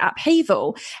create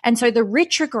upheaval. And so the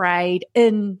retrograde,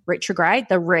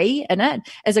 the re in it,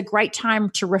 is a great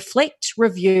time to reflect,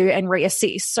 review, and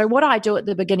reassess. So what I do at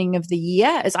the beginning of the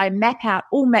year is I map out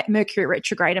all Mercury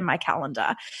retrograde in my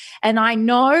calendar. And I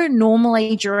know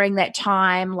normally during that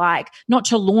time, like not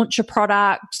to launch a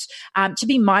product, to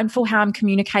be mindful how I'm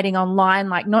communicating online,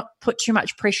 like not put too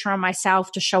much pressure on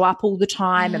myself to show up all the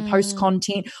time and post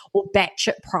content or batch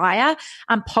it prior.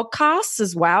 Podcasts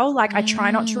as well. Like I try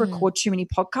not to record too many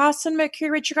podcasts in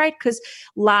Mercury retrograde, because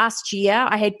last year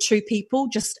I had 2 people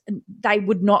they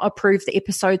would not approve the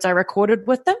episodes I recorded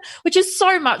with them, which is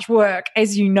so much work,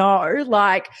 as you know,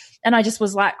 like, and I just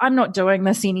was like, I'm not doing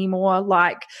this anymore.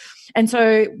 Like, and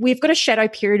so we've got a shadow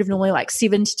period of normally like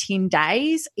 7 to 10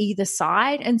 days either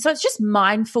side. And so it's just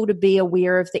mindful to be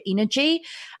aware of the energy.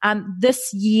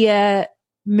 This year,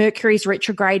 Mercury's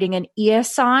retrograding in air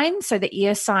signs. So the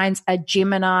air signs are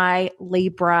Gemini,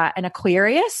 Libra, and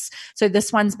Aquarius. So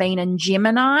this one's been in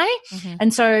Gemini.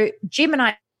 And so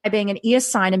Gemini, being an air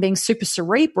sign and being super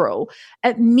cerebral,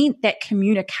 it meant that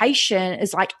communication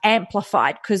is like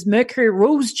amplified because Mercury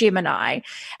rules Gemini.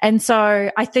 And so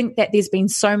I think that there's been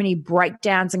so many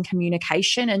breakdowns in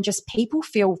communication and just people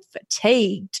feel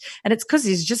fatigued. And it's because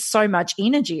there's just so much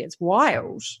energy. It's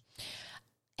wild.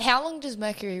 How long does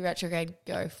Mercury retrograde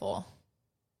go for?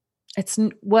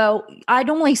 Well, I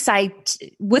normally say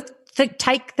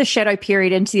take the shadow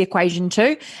period into the equation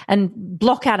too and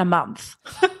block out a month.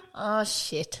 Oh,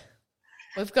 shit.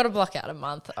 We've got to block out a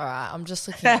month. All right. I'm just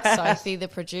looking at Sophie, the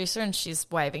producer, and she's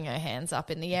waving her hands up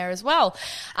in the air as well.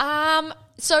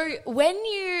 So when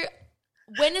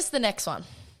is the next one?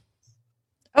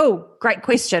 Oh, great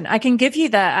question. I can give you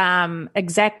the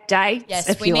exact dates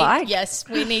if you like. Yes,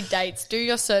 we need dates. Do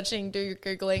your searching, do your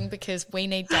Googling, because we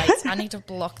need dates. I need to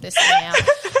block this thing out.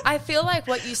 I feel like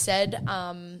what you said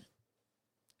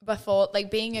before,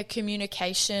 like being a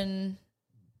communication,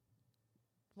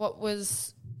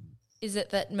 is it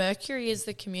that Mercury is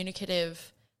the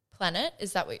communicative planet?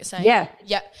 Is that what you're saying? Yeah.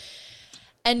 Yeah.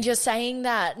 And you're saying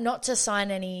that not to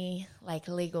sign any like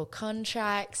legal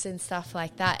contracts and stuff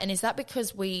like that. And is that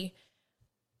because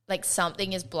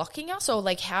something is blocking us, or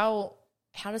like how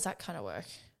does that kind of work?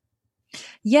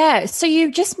 Yeah, so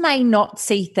you just may not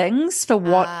see things for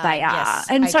what they are. Yes.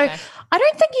 And Okay. so I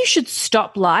don't think you should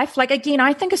stop life. Like, again,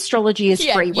 I think astrology is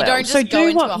free will. You don't just so go do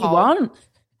into what a you hole. want.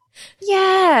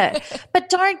 Yeah, but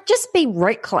don't just be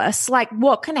reckless. Like,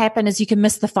 what can happen is you can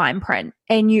miss the fine print,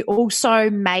 and you also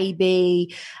may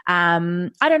be, I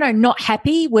don't know, not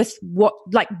happy with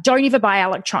don't ever buy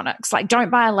electronics. Like, don't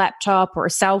buy a laptop or a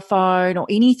cell phone or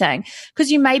anything,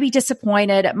 because you may be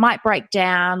disappointed. It might break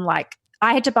down. Like,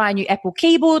 I had to buy a new Apple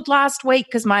keyboard last week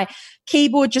because my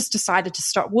keyboard just decided to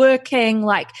stop working.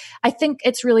 Like, I think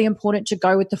it's really important to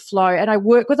go with the flow. And I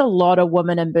work with a lot of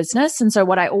women in business. And so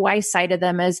what I always say to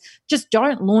them is just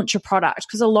don't launch a product,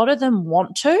 because a lot of them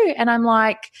want to. And I'm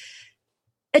like,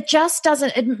 it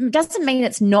doesn't mean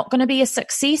it's not going to be a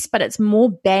success, but it's more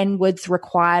bandwidth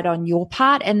required on your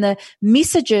part. And the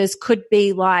messages could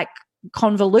be like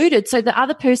convoluted, so the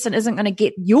other person isn't going to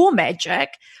get your magic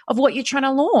of what you're trying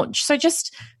to launch. So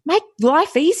just make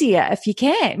life easier if you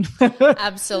can.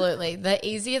 Absolutely. The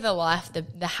easier the life,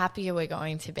 the happier we're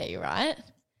going to be, right?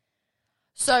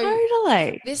 So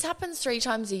Totally. this happens 3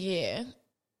 times a year.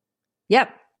 Yep.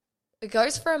 It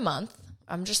goes for a month.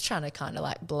 I'm just trying to kind of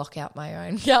like block out my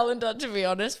own calendar, to be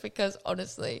honest, because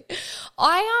honestly,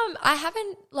 I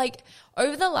haven't, like,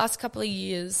 over the last couple of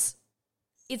years,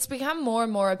 it's become more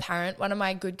and more apparent. One of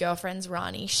my good girlfriends,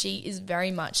 Rani, she is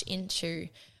very much into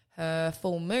her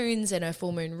full moons and her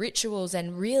full moon rituals,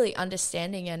 and really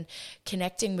understanding and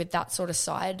connecting with that sort of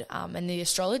side, and the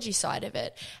astrology side of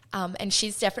it. And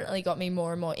she's definitely got me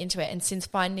more and more into it. And since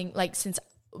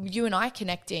you and I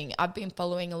connecting, I've been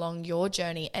following along your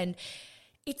journey, and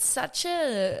it's such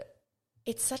an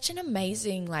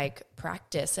amazing like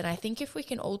practice. And I think if we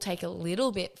can all take a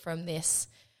little bit from this,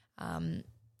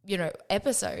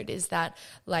 episode, is that,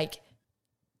 like,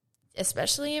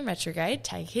 especially in retrograde,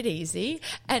 take it easy,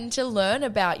 and to learn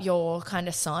about your kind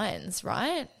of signs,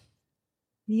 right?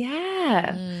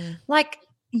 Yeah. Like,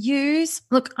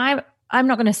 I'm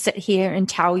not going to sit here and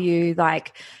tell you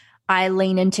like I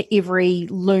lean into every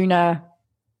lunar,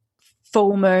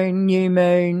 full moon, new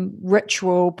moon,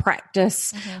 ritual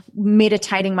practice,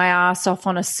 meditating my ass off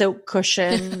on a silk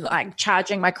cushion, like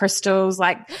charging my crystals.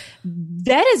 Like,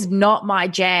 that is not my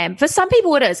jam. For some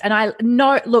people it is. And I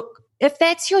know, look, if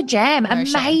that's your jam,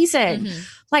 amazing.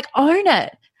 Like, own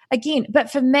it. Again, but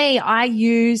for me, I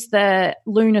use the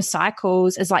lunar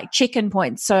cycles as like check-in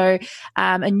points. So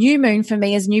a new moon for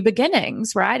me is new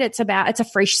beginnings, right? It's a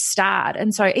fresh start.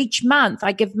 And so each month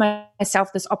I give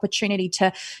myself this opportunity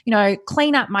to,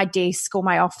 clean up my desk or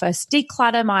my office,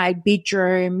 declutter my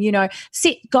bedroom,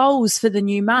 set goals for the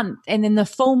new month. And then the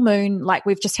full moon, like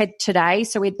we've just had today.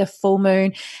 So we had the full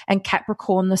moon in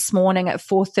Capricorn this morning at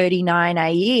 4:39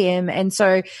 a.m. And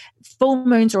so full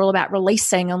moons are all about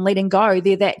releasing and letting go.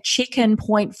 They're that check-in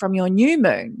point from your new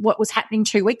moon, what was happening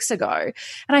 2 weeks ago.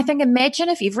 And I think, imagine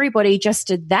if everybody just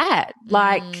did that.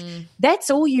 Like, that's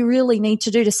all you really need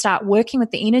to do to start working with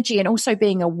the energy, and also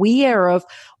being aware of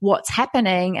what's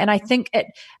happening. And I think it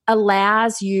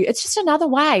allows you, it's just another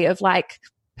way of like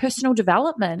personal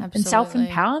development and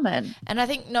self-empowerment. And I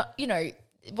think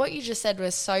what you just said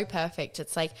was so perfect.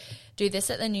 It's like, do this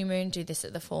at the new moon, do this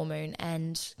at the full moon,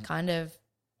 and kind of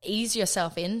ease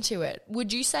yourself into it.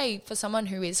 Would you say, for someone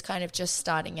who is kind of just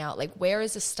starting out, like, where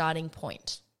is a starting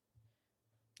point?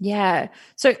 Yeah.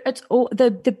 So it's all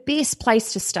the best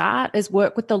place to start is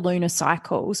work with the lunar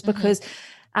cycles, because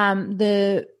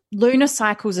the lunar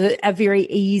cycles are very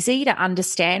easy to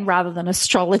understand rather than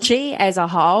astrology as a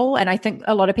whole. And I think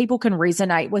a lot of people can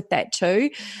resonate with that too.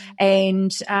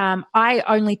 And I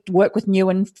only work with new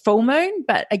and full moon,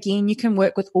 but again, you can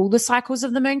work with all the cycles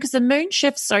of the moon, because the moon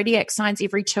shifts zodiac signs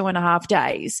every 2.5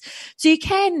 days. So you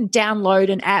can download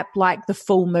an app like the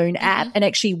full moon app and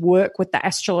actually work with the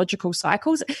astrological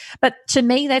cycles. But to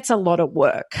me, that's a lot of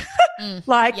work.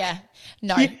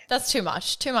 That's too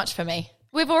much for me.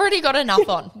 We've already got enough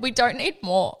on. We don't need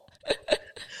more.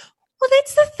 Well,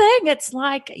 that's the thing. It's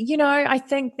like, I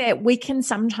think that we can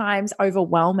sometimes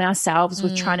overwhelm ourselves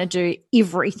with trying to do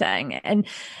everything. And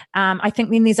I think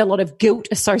then there's a lot of guilt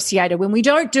associated when we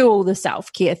don't do all the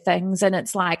self-care things. And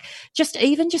it's like, just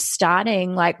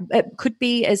starting, like, it could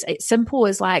be as simple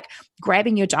as like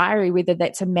grabbing your diary, whether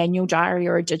that's a manual diary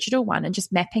or a digital one, and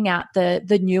just mapping out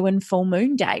the new and full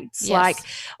moon dates, Yes.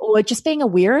 or just being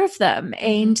aware of them,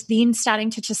 and then starting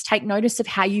to just take notice of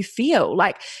how you feel.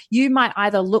 Like, you might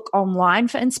either look online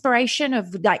for inspiration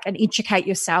and educate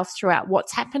yourself throughout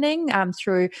what's happening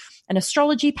through an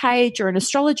astrology page or an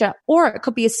astrologer, or it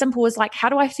could be as simple as like, how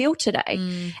do I feel today?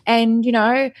 And,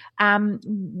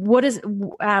 what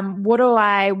do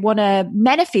I want to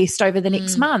manifest over the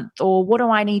next month, or what do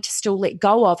I need to still let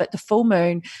go of at the full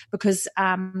moon, because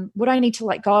what do I need to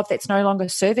let go of that's no longer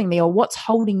serving me, or what's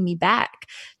holding me back?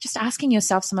 Just asking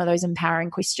yourself some of those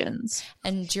empowering questions.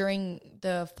 And during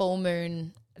the full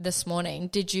moon this morning,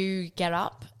 did you get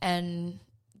up and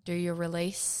do your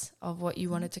release of what you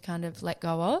wanted to kind of let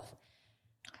go of?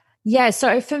 Yeah.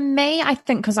 So for me, I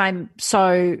think because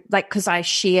I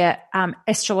share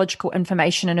astrological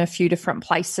information in a few different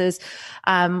places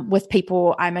with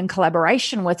people I'm in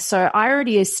collaboration with. So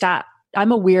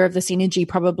I'm aware of this energy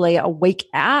probably a week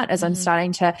out as I'm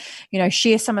starting to,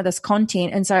 share some of this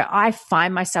content. And so I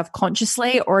find myself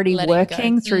consciously already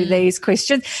working through these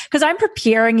questions, because I'm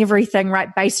preparing everything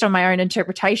based on my own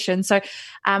interpretation. So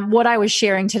what I was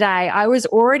sharing today, I was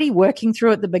already working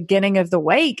through at the beginning of the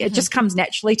week. It just comes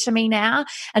naturally to me now.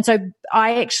 And so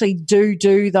I actually do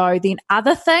though then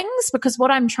other things, because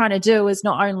what I'm trying to do is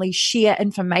not only share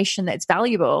information that's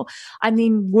valuable, I'm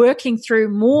then working through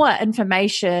more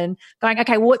information, going,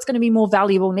 okay, what's going to be more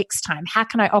valuable next time? How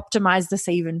can I optimize this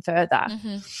even further?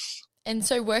 And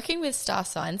so working with star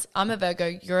signs, I'm a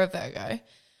Virgo, you're a Virgo.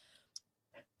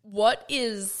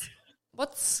 What's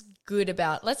good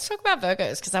about, let's talk about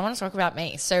Virgos, because I want to talk about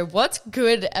me. So what's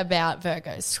good about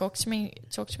Virgos? Talk to me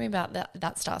about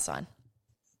that star sign.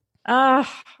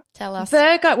 Tell us.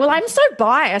 Virgo. Well, I'm so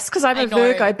biased because I'm a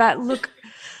Virgo, but look,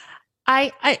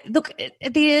 I look,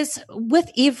 there's, with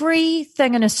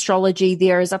everything in astrology,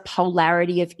 there is a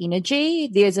polarity of energy.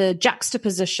 There's a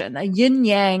juxtaposition, a yin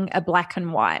yang, a black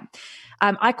and white.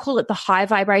 I call it the high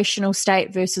vibrational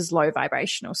state versus low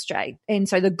vibrational state. And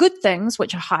so the good things,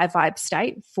 which are high vibe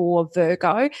state for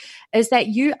Virgo, is that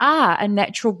you are a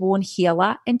natural born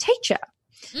healer and teacher.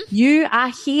 You are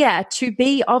here to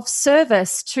be of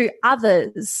service to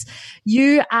others.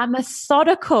 You are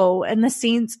methodical in the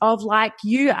sense of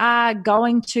you are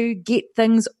going to get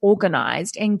things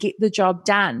organized and get the job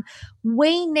done.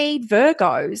 We need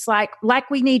Virgos, like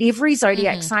we need every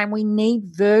zodiac sign. We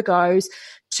need Virgos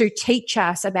to teach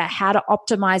us about how to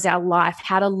optimize our life,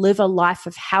 how to live a life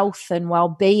of health and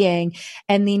well-being,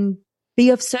 and then be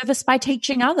of service by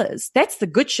teaching others. That's the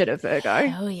good shit of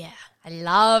Virgo. Oh yeah. I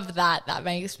love that. That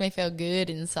makes me feel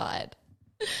good inside.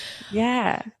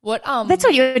 Yeah. That's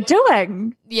what you're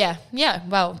doing. Yeah. Yeah.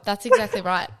 Well, that's exactly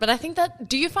right. But I think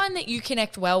do you find that you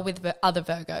connect well with other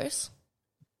Virgos?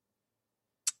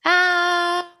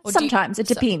 Sometimes it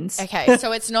depends. Okay.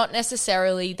 So it's not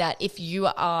necessarily that if you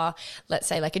are, let's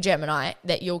say, like a Gemini,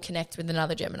 that you'll connect with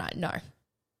another Gemini.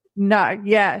 No,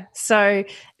 yeah. So,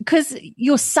 because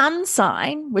your sun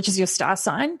sign, which is your star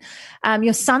sign,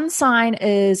 your sun sign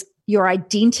is your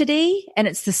identity, and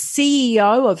it's the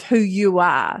CEO of who you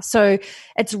are. So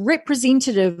it's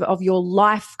representative of your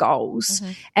life goals.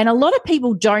 And a lot of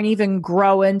people don't even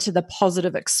grow into the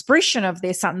positive expression of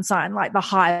their sun sign, like the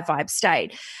higher vibe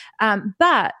state.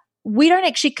 But we don't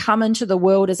actually come into the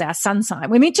world as our sun sign.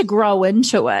 We're meant to grow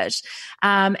into it.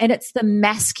 And it's the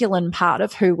masculine part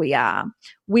of who we are.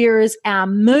 Whereas our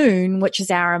moon, which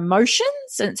is our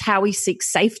emotions, and it's how we seek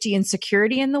safety and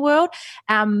security in the world,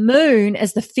 our moon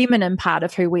is the feminine part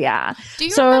of who we are. Do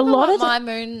you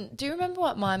remember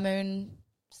what my moon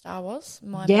star was?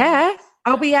 Yeah.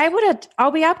 I'll be able to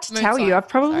tell you. I've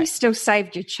probably still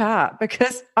saved your chart,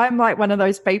 because I'm like one of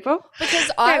those people. Because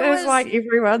I was like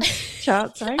everyone's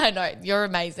chart. I know, you're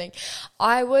amazing.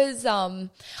 I was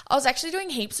actually doing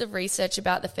heaps of research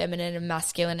about the feminine and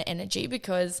masculine energy,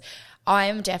 because I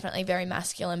am definitely very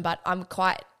masculine, but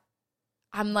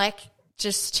I'm like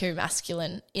just too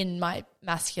masculine in my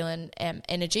masculine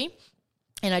energy.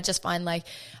 And I just find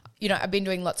I've been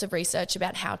doing lots of research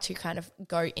about how to kind of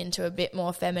go into a bit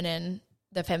more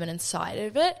the feminine side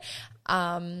of it.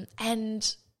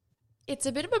 And it's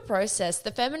a bit of a process. The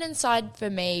feminine side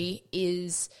for me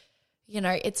is,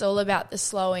 it's all about the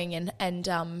slowing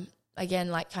and again,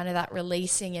 like kind of that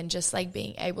releasing and just like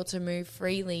being able to move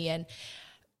freely. And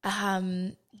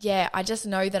I just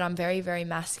know that I'm very, very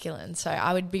masculine. So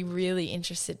I would be really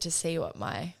interested to see what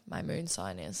my moon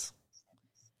sign is.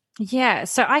 Yeah,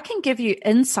 so I can give you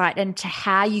insight into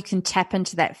how you can tap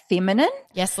into that feminine.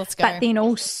 Yes, let's go. But then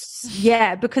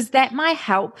also, because that might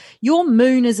help. Your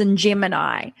moon is in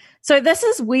Gemini. So this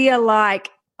is where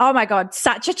Oh my God,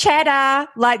 such a chatter.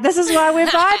 Like, this is why we're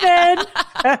vibing.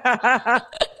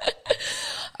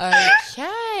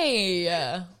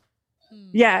 Okay.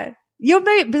 Yeah. Your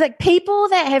moon, like people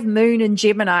that have moon in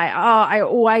Gemini, I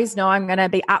always know I'm going to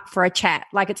be up for a chat.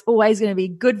 Like it's always going to be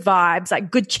good vibes, like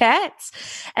good chats.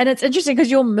 And it's interesting because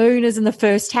your moon is in the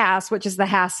first house, which is the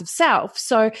house of self.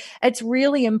 So it's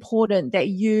really important that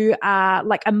you are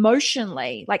like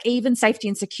emotionally, like even safety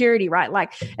and security, right?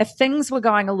 Like if things were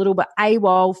going a little bit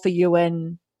AWOL for you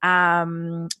in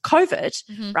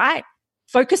COVID, right?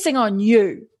 Focusing on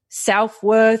you.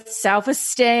 Self-worth,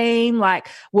 self-esteem, like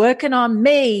working on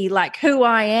me, like who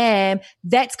I am,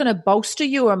 that's going to bolster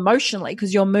you emotionally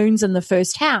because your moon's in the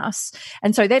first house.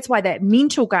 And so that's why that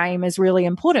mental game is really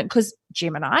important because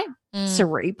Gemini,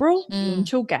 cerebral,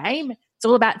 mental game, it's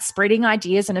all about spreading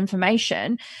ideas and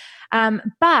information.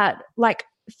 But like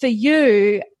for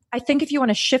you, I think if you want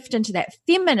to shift into that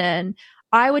feminine,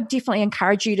 I would definitely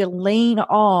encourage you to lean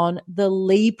on the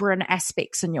Libran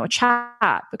aspects in your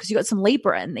chart because you've got some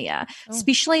Libra in there,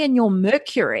 especially in your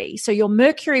Mercury. So your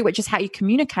Mercury, which is how you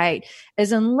communicate,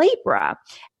 is in Libra.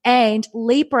 And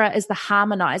Libra is the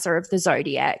harmonizer of the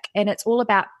zodiac, and it's all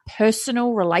about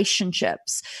personal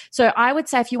relationships. So I would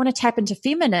say if you want to tap into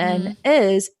feminine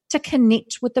is to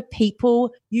connect with the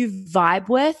people you vibe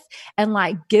with and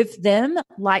like give them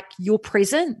like your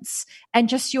presence and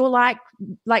just your like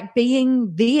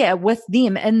being there with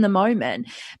them in the moment,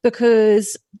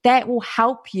 because that will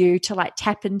help you to like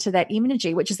tap into that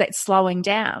energy, which is that slowing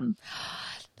down.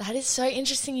 That is so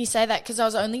interesting you say that because I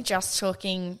was only just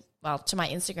talking to my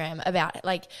Instagram about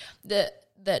like that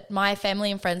my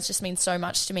family and friends just mean so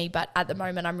much to me, but at the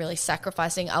moment I'm really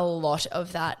sacrificing a lot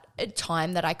of that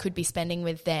time that I could be spending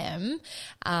with them.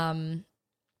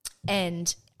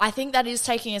 And I think that is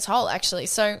taking a toll actually.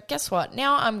 So guess what?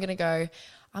 Now I'm meant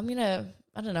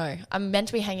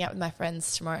to be hanging out with my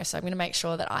friends tomorrow. So I'm going to make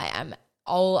sure that I am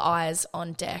all eyes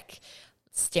on deck,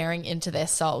 staring into their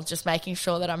soul, just making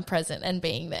sure that I'm present and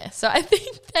being there. So I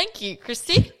think, thank you,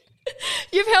 Christy.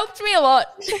 You've helped me a lot.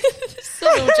 It's a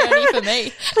little journey for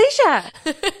me. Pleasure.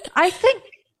 I think,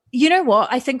 you know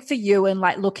what? I think for you and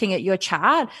like looking at your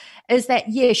chart is that,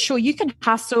 yeah, sure, you can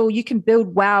hustle, you can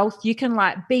build wealth, you can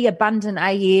like be abundant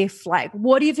AF, like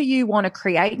whatever you want to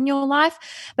create in your life.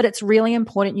 But it's really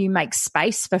important you make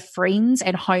space for friends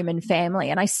and home and family.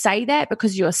 And I say that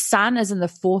because your sun is in the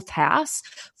fourth house.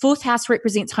 Fourth house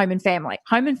represents home and family.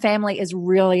 Home and family is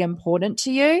really important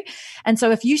to you. And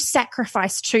so if you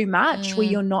sacrifice too much where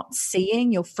you're not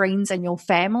seeing your friends and your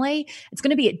family, it's going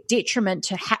to be a detriment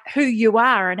to who you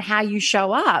are and how you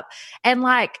show up. And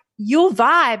like, your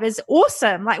vibe is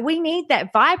awesome. Like we need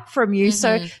that vibe from you.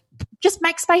 So just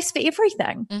make space for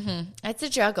everything. It's a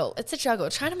juggle.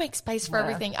 Trying to make space for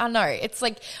everything. I know. It's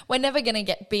like we're never going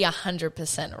to be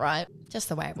 100%, right? Just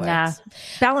the way it works. Nah,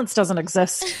 balance doesn't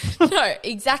exist. No,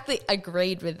 exactly.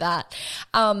 Agreed with that.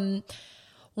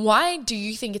 Why do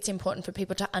you think it's important for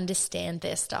people to understand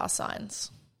their star signs?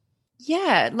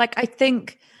 Yeah, like I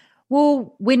think,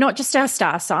 well, we're not just our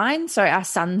star sign, so our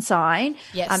sun sign.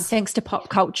 Yes. Thanks to pop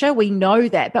culture, we know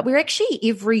that, but we're actually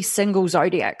every single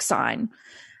zodiac sign.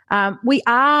 We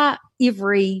are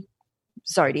every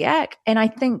zodiac, and I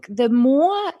think the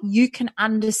more you can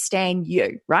understand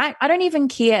you, right? I don't even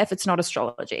care if it's not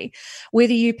astrology.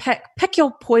 Whether you pick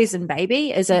your poison,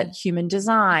 baby. Is it human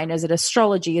design? Is it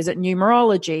astrology? Is it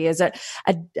numerology? Is it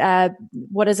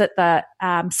what is it? The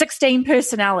 16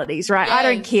 personalities, right? Yes. I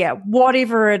don't care.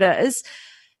 Whatever it is,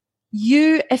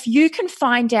 if you can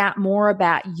find out more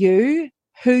about you,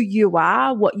 who you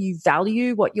are, what you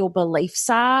value, what your beliefs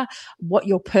are, what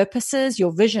your purpose is,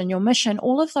 your vision, your mission,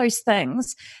 all of those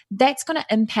things, that's going to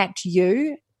impact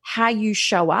you, how you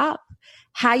show up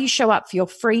for your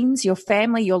friends, your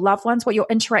family, your loved ones, what your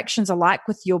interactions are like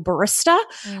with your barista,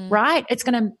 right? It's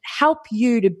going to help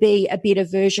you to be a better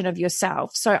version of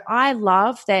yourself. So I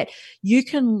love that you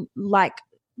can like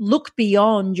look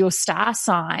beyond your star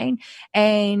sign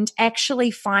and actually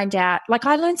find out, like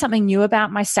I learn something new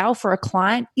about myself or a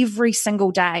client every single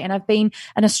day. And I've been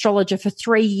an astrologer for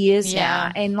 3 years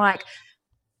now. And like,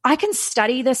 I can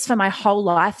study this for my whole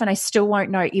life and I still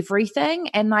won't know everything.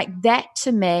 And like that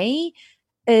to me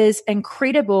is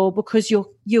incredible because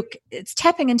it's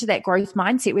tapping into that growth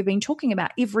mindset we've been talking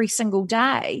about every single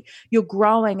day. You're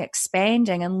growing,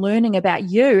 expanding and learning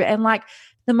about you. And like,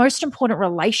 the most important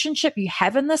relationship you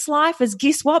have in this life is,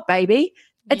 guess what, baby?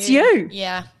 It's you.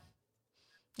 Yeah.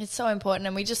 It's so important.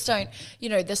 And we just don't,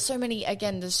 there's just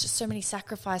so many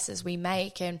sacrifices we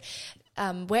make, and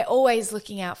we're always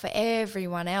looking out for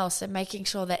everyone else and making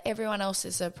sure that everyone else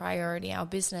is a priority, our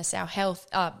business, our health,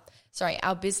 our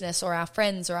business or our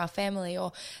friends or our family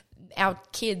or our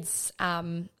kids.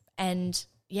 And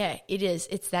yeah, it is.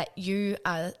 It's that you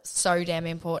are so damn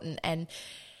important. And,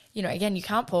 you know, again, you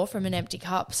can't pour from an empty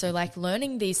cup. So like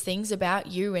learning these things about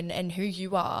you and who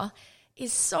you are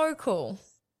is so cool.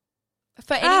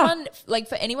 For anyone,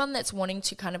 for anyone that's wanting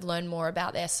to kind of learn more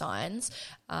about their signs,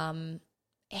 where's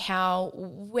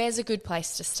a good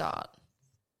place to start?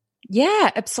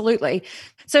 Yeah, absolutely.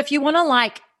 So if you want to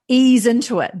like ease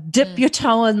into it, dip your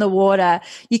toe in the water,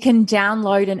 you can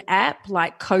download an app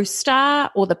like CoStar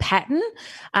or the Pattern.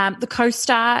 The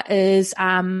CoStar is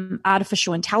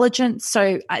artificial intelligence.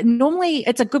 So normally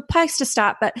it's a good place to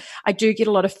start, but I do get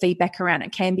a lot of feedback around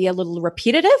it can be a little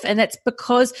repetitive. And that's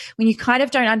because when you kind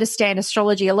of don't understand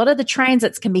astrology, a lot of the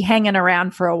transits can be hanging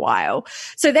around for a while.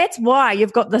 So that's why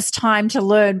you've got this time to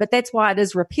learn, but that's why it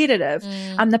is repetitive.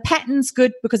 The Pattern's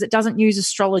good because it doesn't use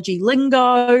astrology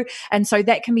lingo. And so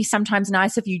that can be sometimes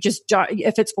nice if you just don't,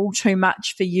 if it's all too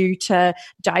much for you to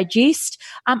digest.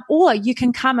 Or you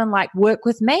can come and like work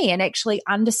with me and actually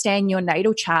understand your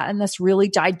natal chart in this really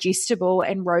digestible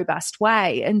and robust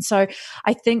way. And so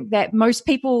I think that most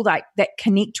people like that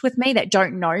connect with me that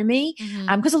don't know me,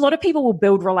 because a lot of people will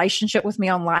build relationship with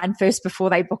me online first before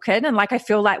they book in. And like, I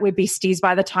feel like we're besties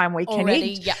by the time we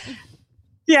already connect. Yeah.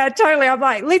 Yeah, totally. I'm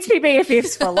like, let's be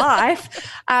BFFs for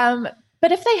life.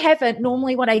 But if they haven't,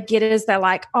 normally what I get is they're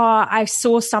like, oh, I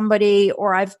saw somebody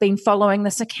or I've been following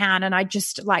this account and I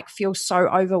just like feel so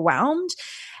overwhelmed.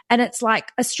 And it's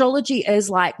like astrology is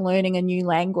like learning a new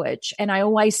language. And I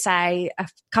always say a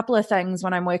couple of things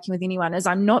when I'm working with anyone is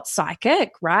I'm not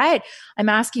psychic, right? I'm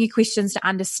asking you questions to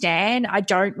understand. I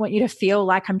don't want you to feel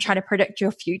like I'm trying to predict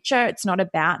your future. It's not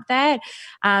about that.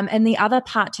 And the other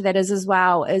part to that is as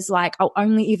well is like I'll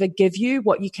only ever give you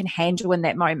what you can handle in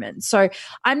that moment. So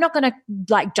I'm not going to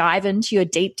like dive into your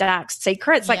deep, dark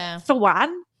secrets. Like for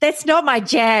one, that's not my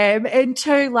jam. And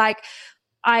two, like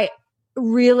I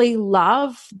really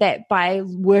love that by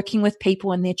working with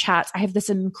people in their charts, I have this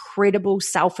incredible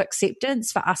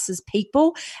self-acceptance for us as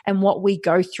people and what we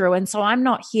go through. And so I'm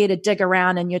not here to dig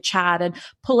around in your chart and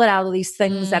pull it out of these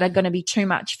things that are going to be too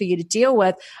much for you to deal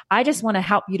with. I just want to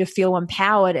help you to feel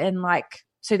empowered and like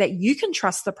so that you can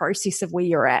trust the process of where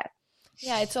you're at.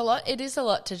 Yeah, it's a lot. It is a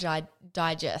lot to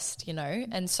digest, you know,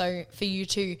 and so for you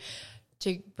to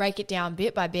break it down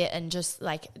bit by bit and just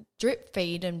like drip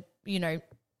feed and, you know,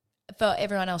 for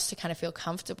everyone else to kind of feel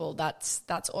comfortable, that's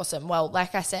awesome. Well,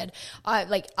 like I said, I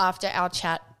like after our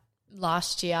chat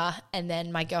last year and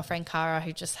then my girlfriend Cara,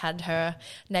 who just had her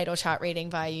natal chart reading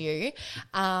by you,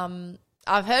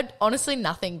 I've heard honestly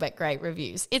nothing but great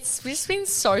reviews. It's just been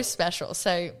so special.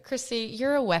 So Christy,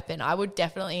 you're a weapon. I would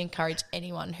definitely encourage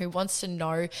anyone who wants to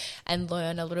know and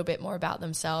learn a little bit more about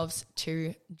themselves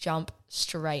to jump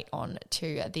straight on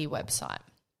to the website.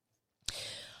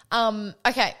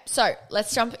 Okay, so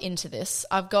let's jump into this.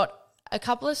 I've got a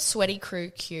couple of Sweaty Crew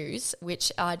cues,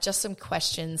 which are just some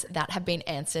questions that have been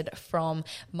answered from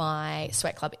my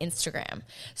Sweat Club Instagram.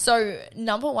 So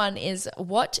number one is,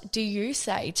 what do you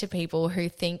say to people who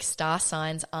think star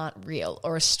signs aren't real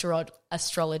or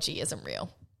astrology isn't real?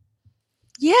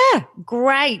 Yeah,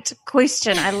 great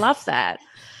question. I love that.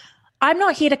 I'm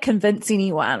not here to convince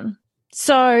anyone.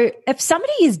 So if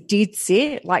somebody is dead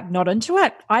set, like not into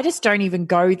it, I just don't even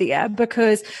go there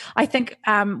because I think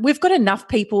we've got enough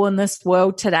people in this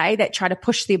world today that try to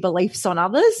push their beliefs on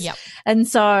others. Yep. And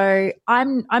so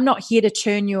I'm not here to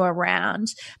turn you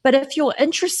around. But if you're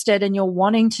interested and you're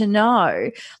wanting to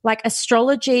know, like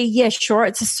astrology, yeah, sure,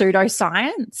 it's a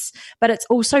pseudoscience, but it's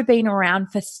also been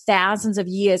around for thousands of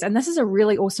years. And this is a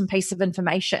really awesome piece of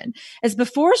information, is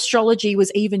before astrology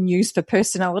was even used for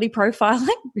personality profiling,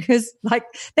 because like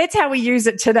that's how we use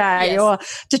it today, or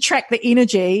to track the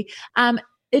energy.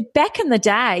 Back in the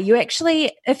day, you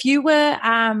actually, if you were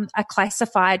a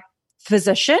classified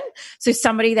physician, so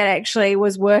somebody that actually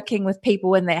was working with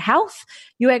people in their health,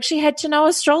 you actually had to know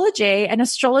astrology, and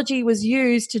astrology was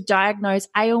used to diagnose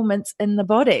ailments in the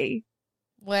body.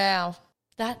 Wow,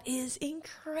 that is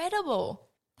incredible.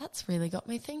 That's really got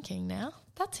me thinking now.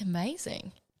 That's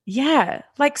amazing. Yeah,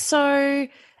 like so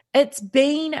it's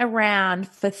been around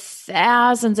for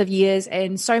thousands of years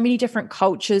and so many different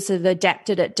cultures have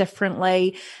adapted it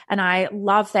differently. And I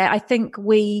love that. I think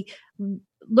we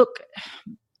look,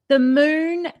 the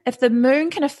moon, if the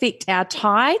moon can affect our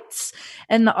tides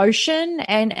in the ocean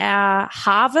and our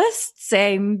harvests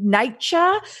and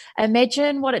nature,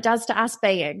 imagine what it does to us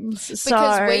beings.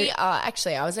 Because we are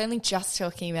actually, I was only just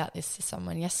talking about this to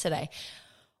someone yesterday.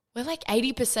 We're like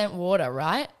 80% water,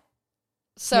 right?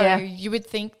 So you would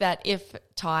think that if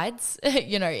tides,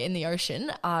 you know, in the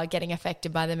ocean are getting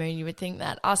affected by the moon, you would think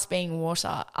that us being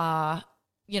water are,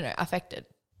 you know, affected.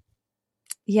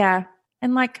 Yeah.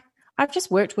 And like, I've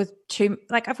just worked with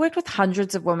I've worked with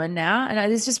hundreds of women now, and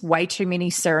there's just way too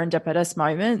many serendipitous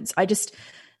moments.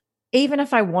 Even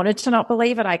if I wanted to not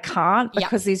believe it, I can't,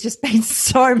 because there's just been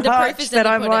so much that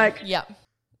I'm like,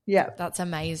 yeah. That's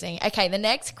amazing. Okay, the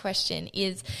next question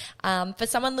is for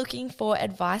someone looking for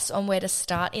advice on where to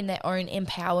start in their own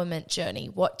empowerment journey,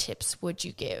 what tips would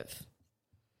you give?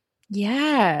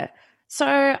 Yeah. So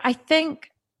I think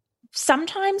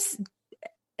sometimes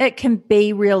it can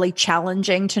be really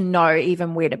challenging to know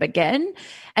even where to begin.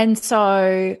 And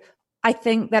so I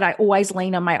think that I always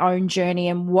lean on my own journey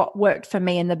and what worked for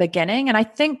me in the beginning. And I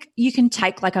think you can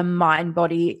take like a mind,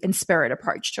 body, and spirit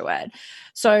approach to it.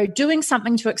 So doing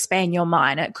something to expand your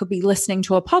mind. It could be listening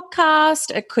to a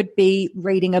podcast. It could be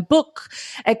reading a book.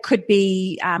 It could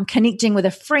be connecting with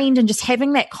a friend and just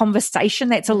having that conversation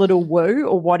that's a little woo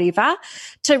or whatever,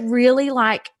 to really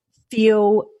like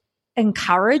feel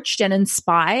encouraged and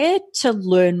inspired to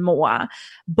learn more.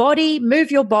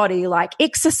 Move your body, like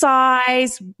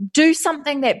exercise, do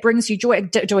something that brings you joy,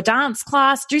 do a dance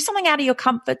class, do something out of your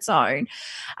comfort zone.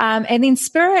 And then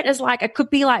spirit is like, it could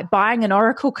be like buying an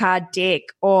oracle card deck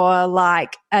or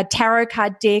like a tarot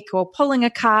card deck or pulling a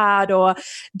card or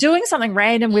doing something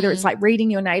random, whether it's like reading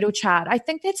your natal chart. I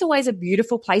think that's always a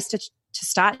beautiful place to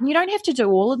start. And you don't have to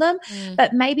do all of them,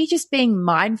 but maybe just being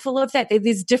mindful of that.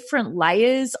 There's different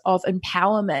layers of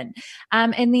empowerment.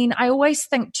 And then I always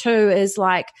think too is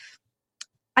like,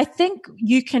 I think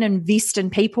you can invest in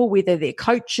people, whether they're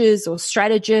coaches or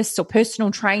strategists or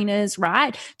personal trainers,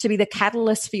 right, to be the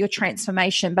catalyst for your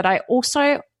transformation. But I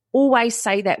also always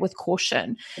say that with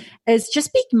caution, is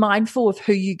just be mindful of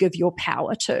who you give your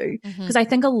power to. Because I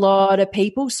think a lot of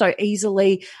people so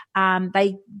easily,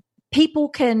 people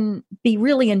can be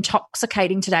really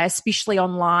intoxicating today, especially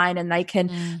online, and they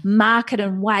can market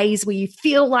in ways where you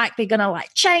feel like they're going to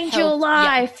like change your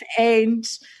life. Yeah. And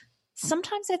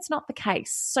sometimes that's not the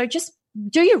case. So just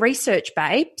do your research,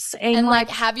 babes, and like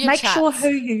have your make chats. Sure who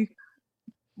you.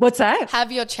 What's that?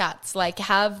 Have your chats, like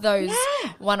have those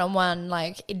one-on-one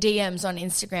like DMs on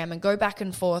Instagram and go back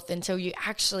and forth until you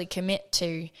actually commit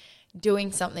to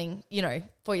doing something, you know,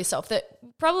 for yourself that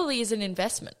probably is an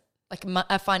investment. Like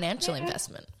a financial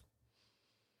investment.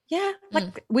 Yeah.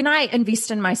 Like when I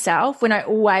invest in myself, I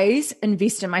always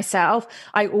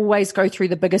go through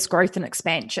the biggest growth and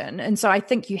expansion. And so I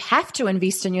think you have to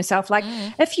invest in yourself. Like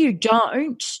if you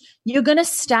don't, you're going to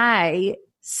stay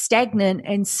stagnant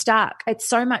and stuck. It's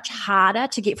so much harder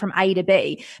to get from A to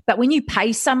B. But when you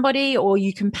pay somebody or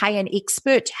you can pay an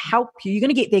expert to help you, you're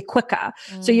going to get there quicker.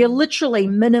 So you're literally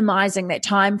minimizing that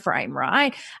time frame,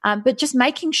 right? But just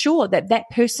making sure that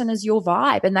that person is your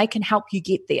vibe and they can help you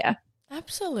get there.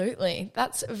 Absolutely.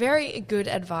 That's very good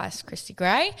advice, Christy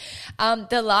Gray.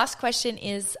 The last question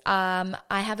is, I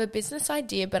have a business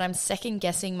idea, but I'm second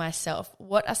guessing myself.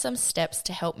 What are some steps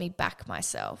to help me back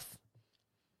myself?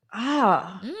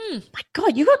 My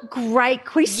God, you got great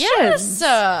questions.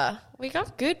 Yes, we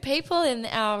got good people in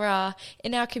our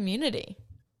community.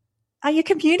 Your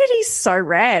community is so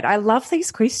rad. I love these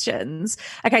questions.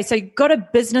 Okay, so you've got a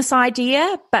business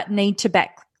idea but need to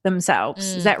back themselves.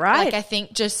 Is that right? Like I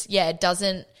think just it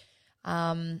doesn't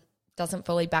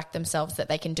fully back themselves that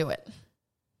they can do it.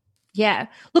 Yeah.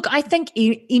 Look, I think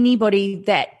anybody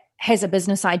that has a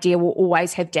business idea will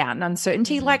always have doubt and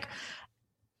uncertainty. Like,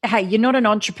 hey, you're not an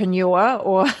entrepreneur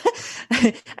or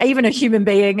even a human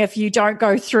being if you don't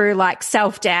go through like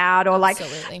self-doubt or like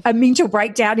a mental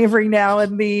breakdown every now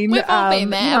and then. We've all been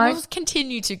there. We'll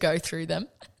continue to go through them.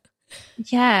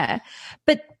 Yeah.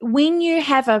 But when you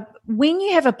have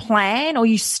a plan or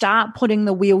you start putting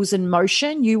the wheels in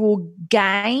motion, you will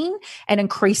gain and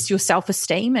increase your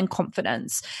self-esteem and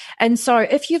confidence. And so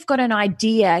if you've got an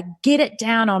idea, get it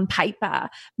down on paper,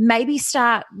 maybe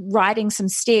start writing some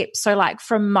steps. So like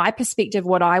from my perspective,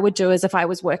 what I would do is if I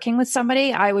was working with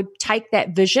somebody, I would take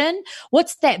that vision.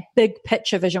 What's that big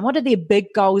picture vision? What are their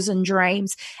big goals and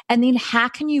dreams? And then how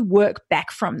can you work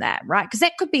back from that, right? Because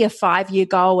that could be a 5-year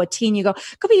goal, a 10-year goal,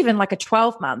 could be even like a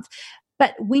 12-month.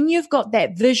 But when you've got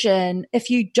that vision, if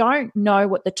you don't know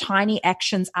what the tiny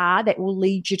actions are that will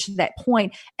lead you to that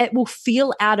point, it will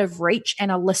feel out of reach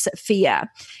and elicit fear.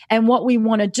 And what we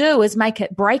want to do is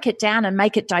break it down and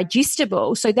make it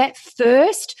digestible. So that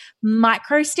first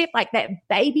micro step, like that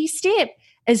baby step,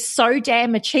 is so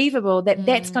damn achievable that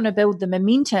that's going to build the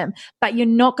momentum. But you're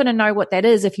not going to know what that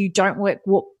is if you don't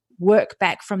work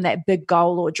back from that big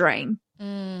goal or dream.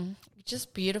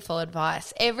 Just beautiful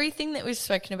advice. Everything that we've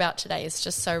spoken about today is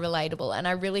just so relatable, and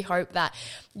I really hope that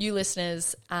you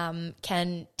listeners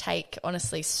can take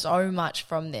honestly so much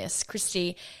from this.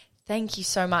 Christy, thank you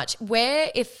so much. Where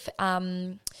if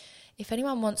if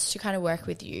anyone wants to kind of work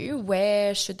with you,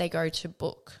 where should they go to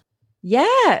book?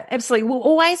 Yeah, absolutely.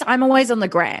 Well, I'm always on the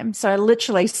gram. So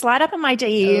literally slide up in my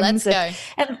DMs. Let's go.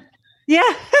 And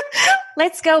yeah,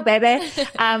 let's go, baby.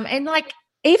 And like,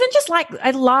 even just like,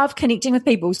 I love connecting with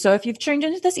people. So if you've tuned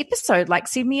into this episode, like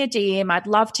send me a DM. I'd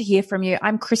love to hear from you.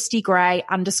 I'm Christy Gray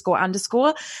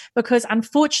 __ because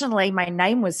unfortunately my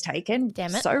name was taken.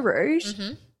 Damn it. So rude.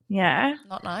 Mm-hmm. Yeah.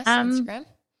 Not nice. Instagram.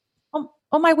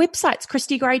 On my website, it's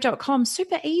christygray.com.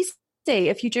 Super easy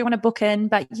if you do want to book in.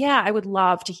 But yeah, I would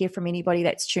love to hear from anybody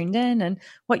that's tuned in and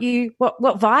what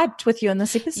vibed with you in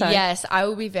this episode. Yes, I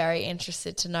will be very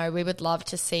interested to know. We would love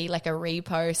to see like a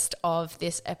repost of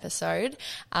this episode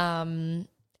and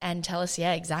tell us,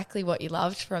 exactly what you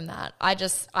loved from that.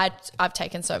 I've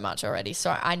taken so much already,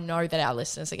 so I know that our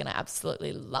listeners are going to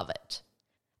absolutely love it.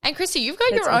 And Christy, you've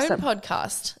got your own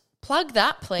podcast. Plug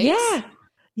that, please. Yeah.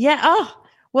 Yeah. Oh,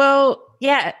 well,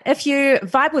 yeah, if you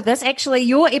vibe with this, actually,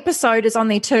 your episode is on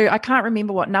there too. I can't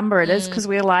remember what number it is because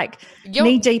we're like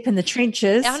knee deep in the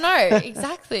trenches. I know,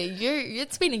 exactly.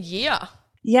 It's been a year.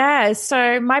 Yeah,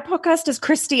 so my podcast is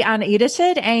Christy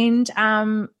Unedited, and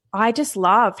I just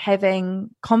love having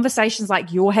conversations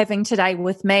like you're having today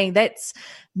with me. That's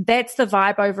the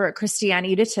vibe over at Christy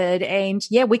Unedited. And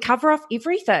yeah, we cover off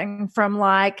everything from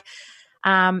like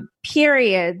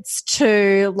periods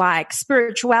to like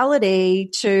spirituality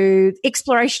to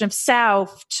exploration of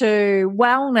self to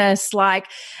wellness. Like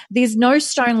there's no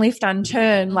stone left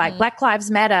unturned, like Black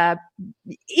Lives Matter,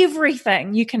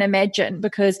 everything you can imagine,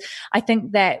 because I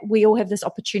think that we all have this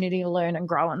opportunity to learn and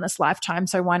grow in this lifetime.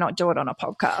 So why not do it on a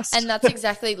podcast? And that's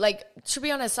exactly like, to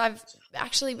be honest, I've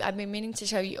been meaning to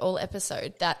tell you all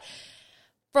episode that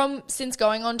since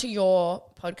going on to your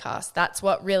podcast, that's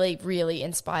what really, really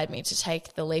inspired me to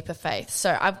take the leap of faith.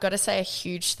 So I've got to say a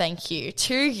huge thank you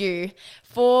to you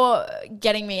for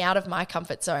getting me out of my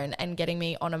comfort zone and getting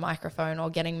me on a microphone or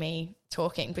getting me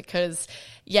talking, because,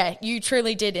 you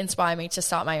truly did inspire me to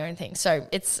start my own thing. So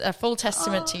it's a full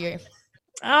testament to you.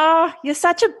 Oh, you're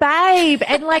such a babe.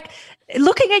 And like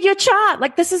looking at your chart,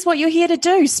 like this is what you're here to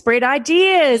do. Spread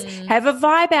ideas, have a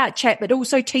vibe out chat, but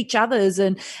also teach others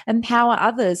and empower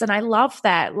others. And I love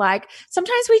that. Like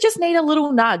sometimes we just need a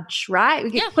little nudge, right?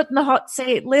 We get put in the hot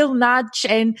seat, little nudge,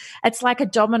 and it's like a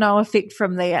domino effect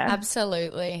from there.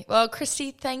 Absolutely. Well,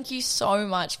 Christy, thank you so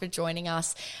much for joining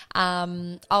us.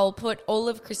 I'll put all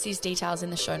of Christy's details in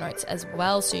the show notes as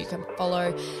well, so you can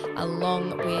follow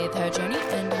along with her journey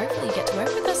and hopefully get to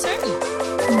work with her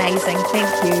soon. Amazing.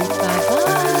 Thank you.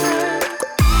 Bye-bye.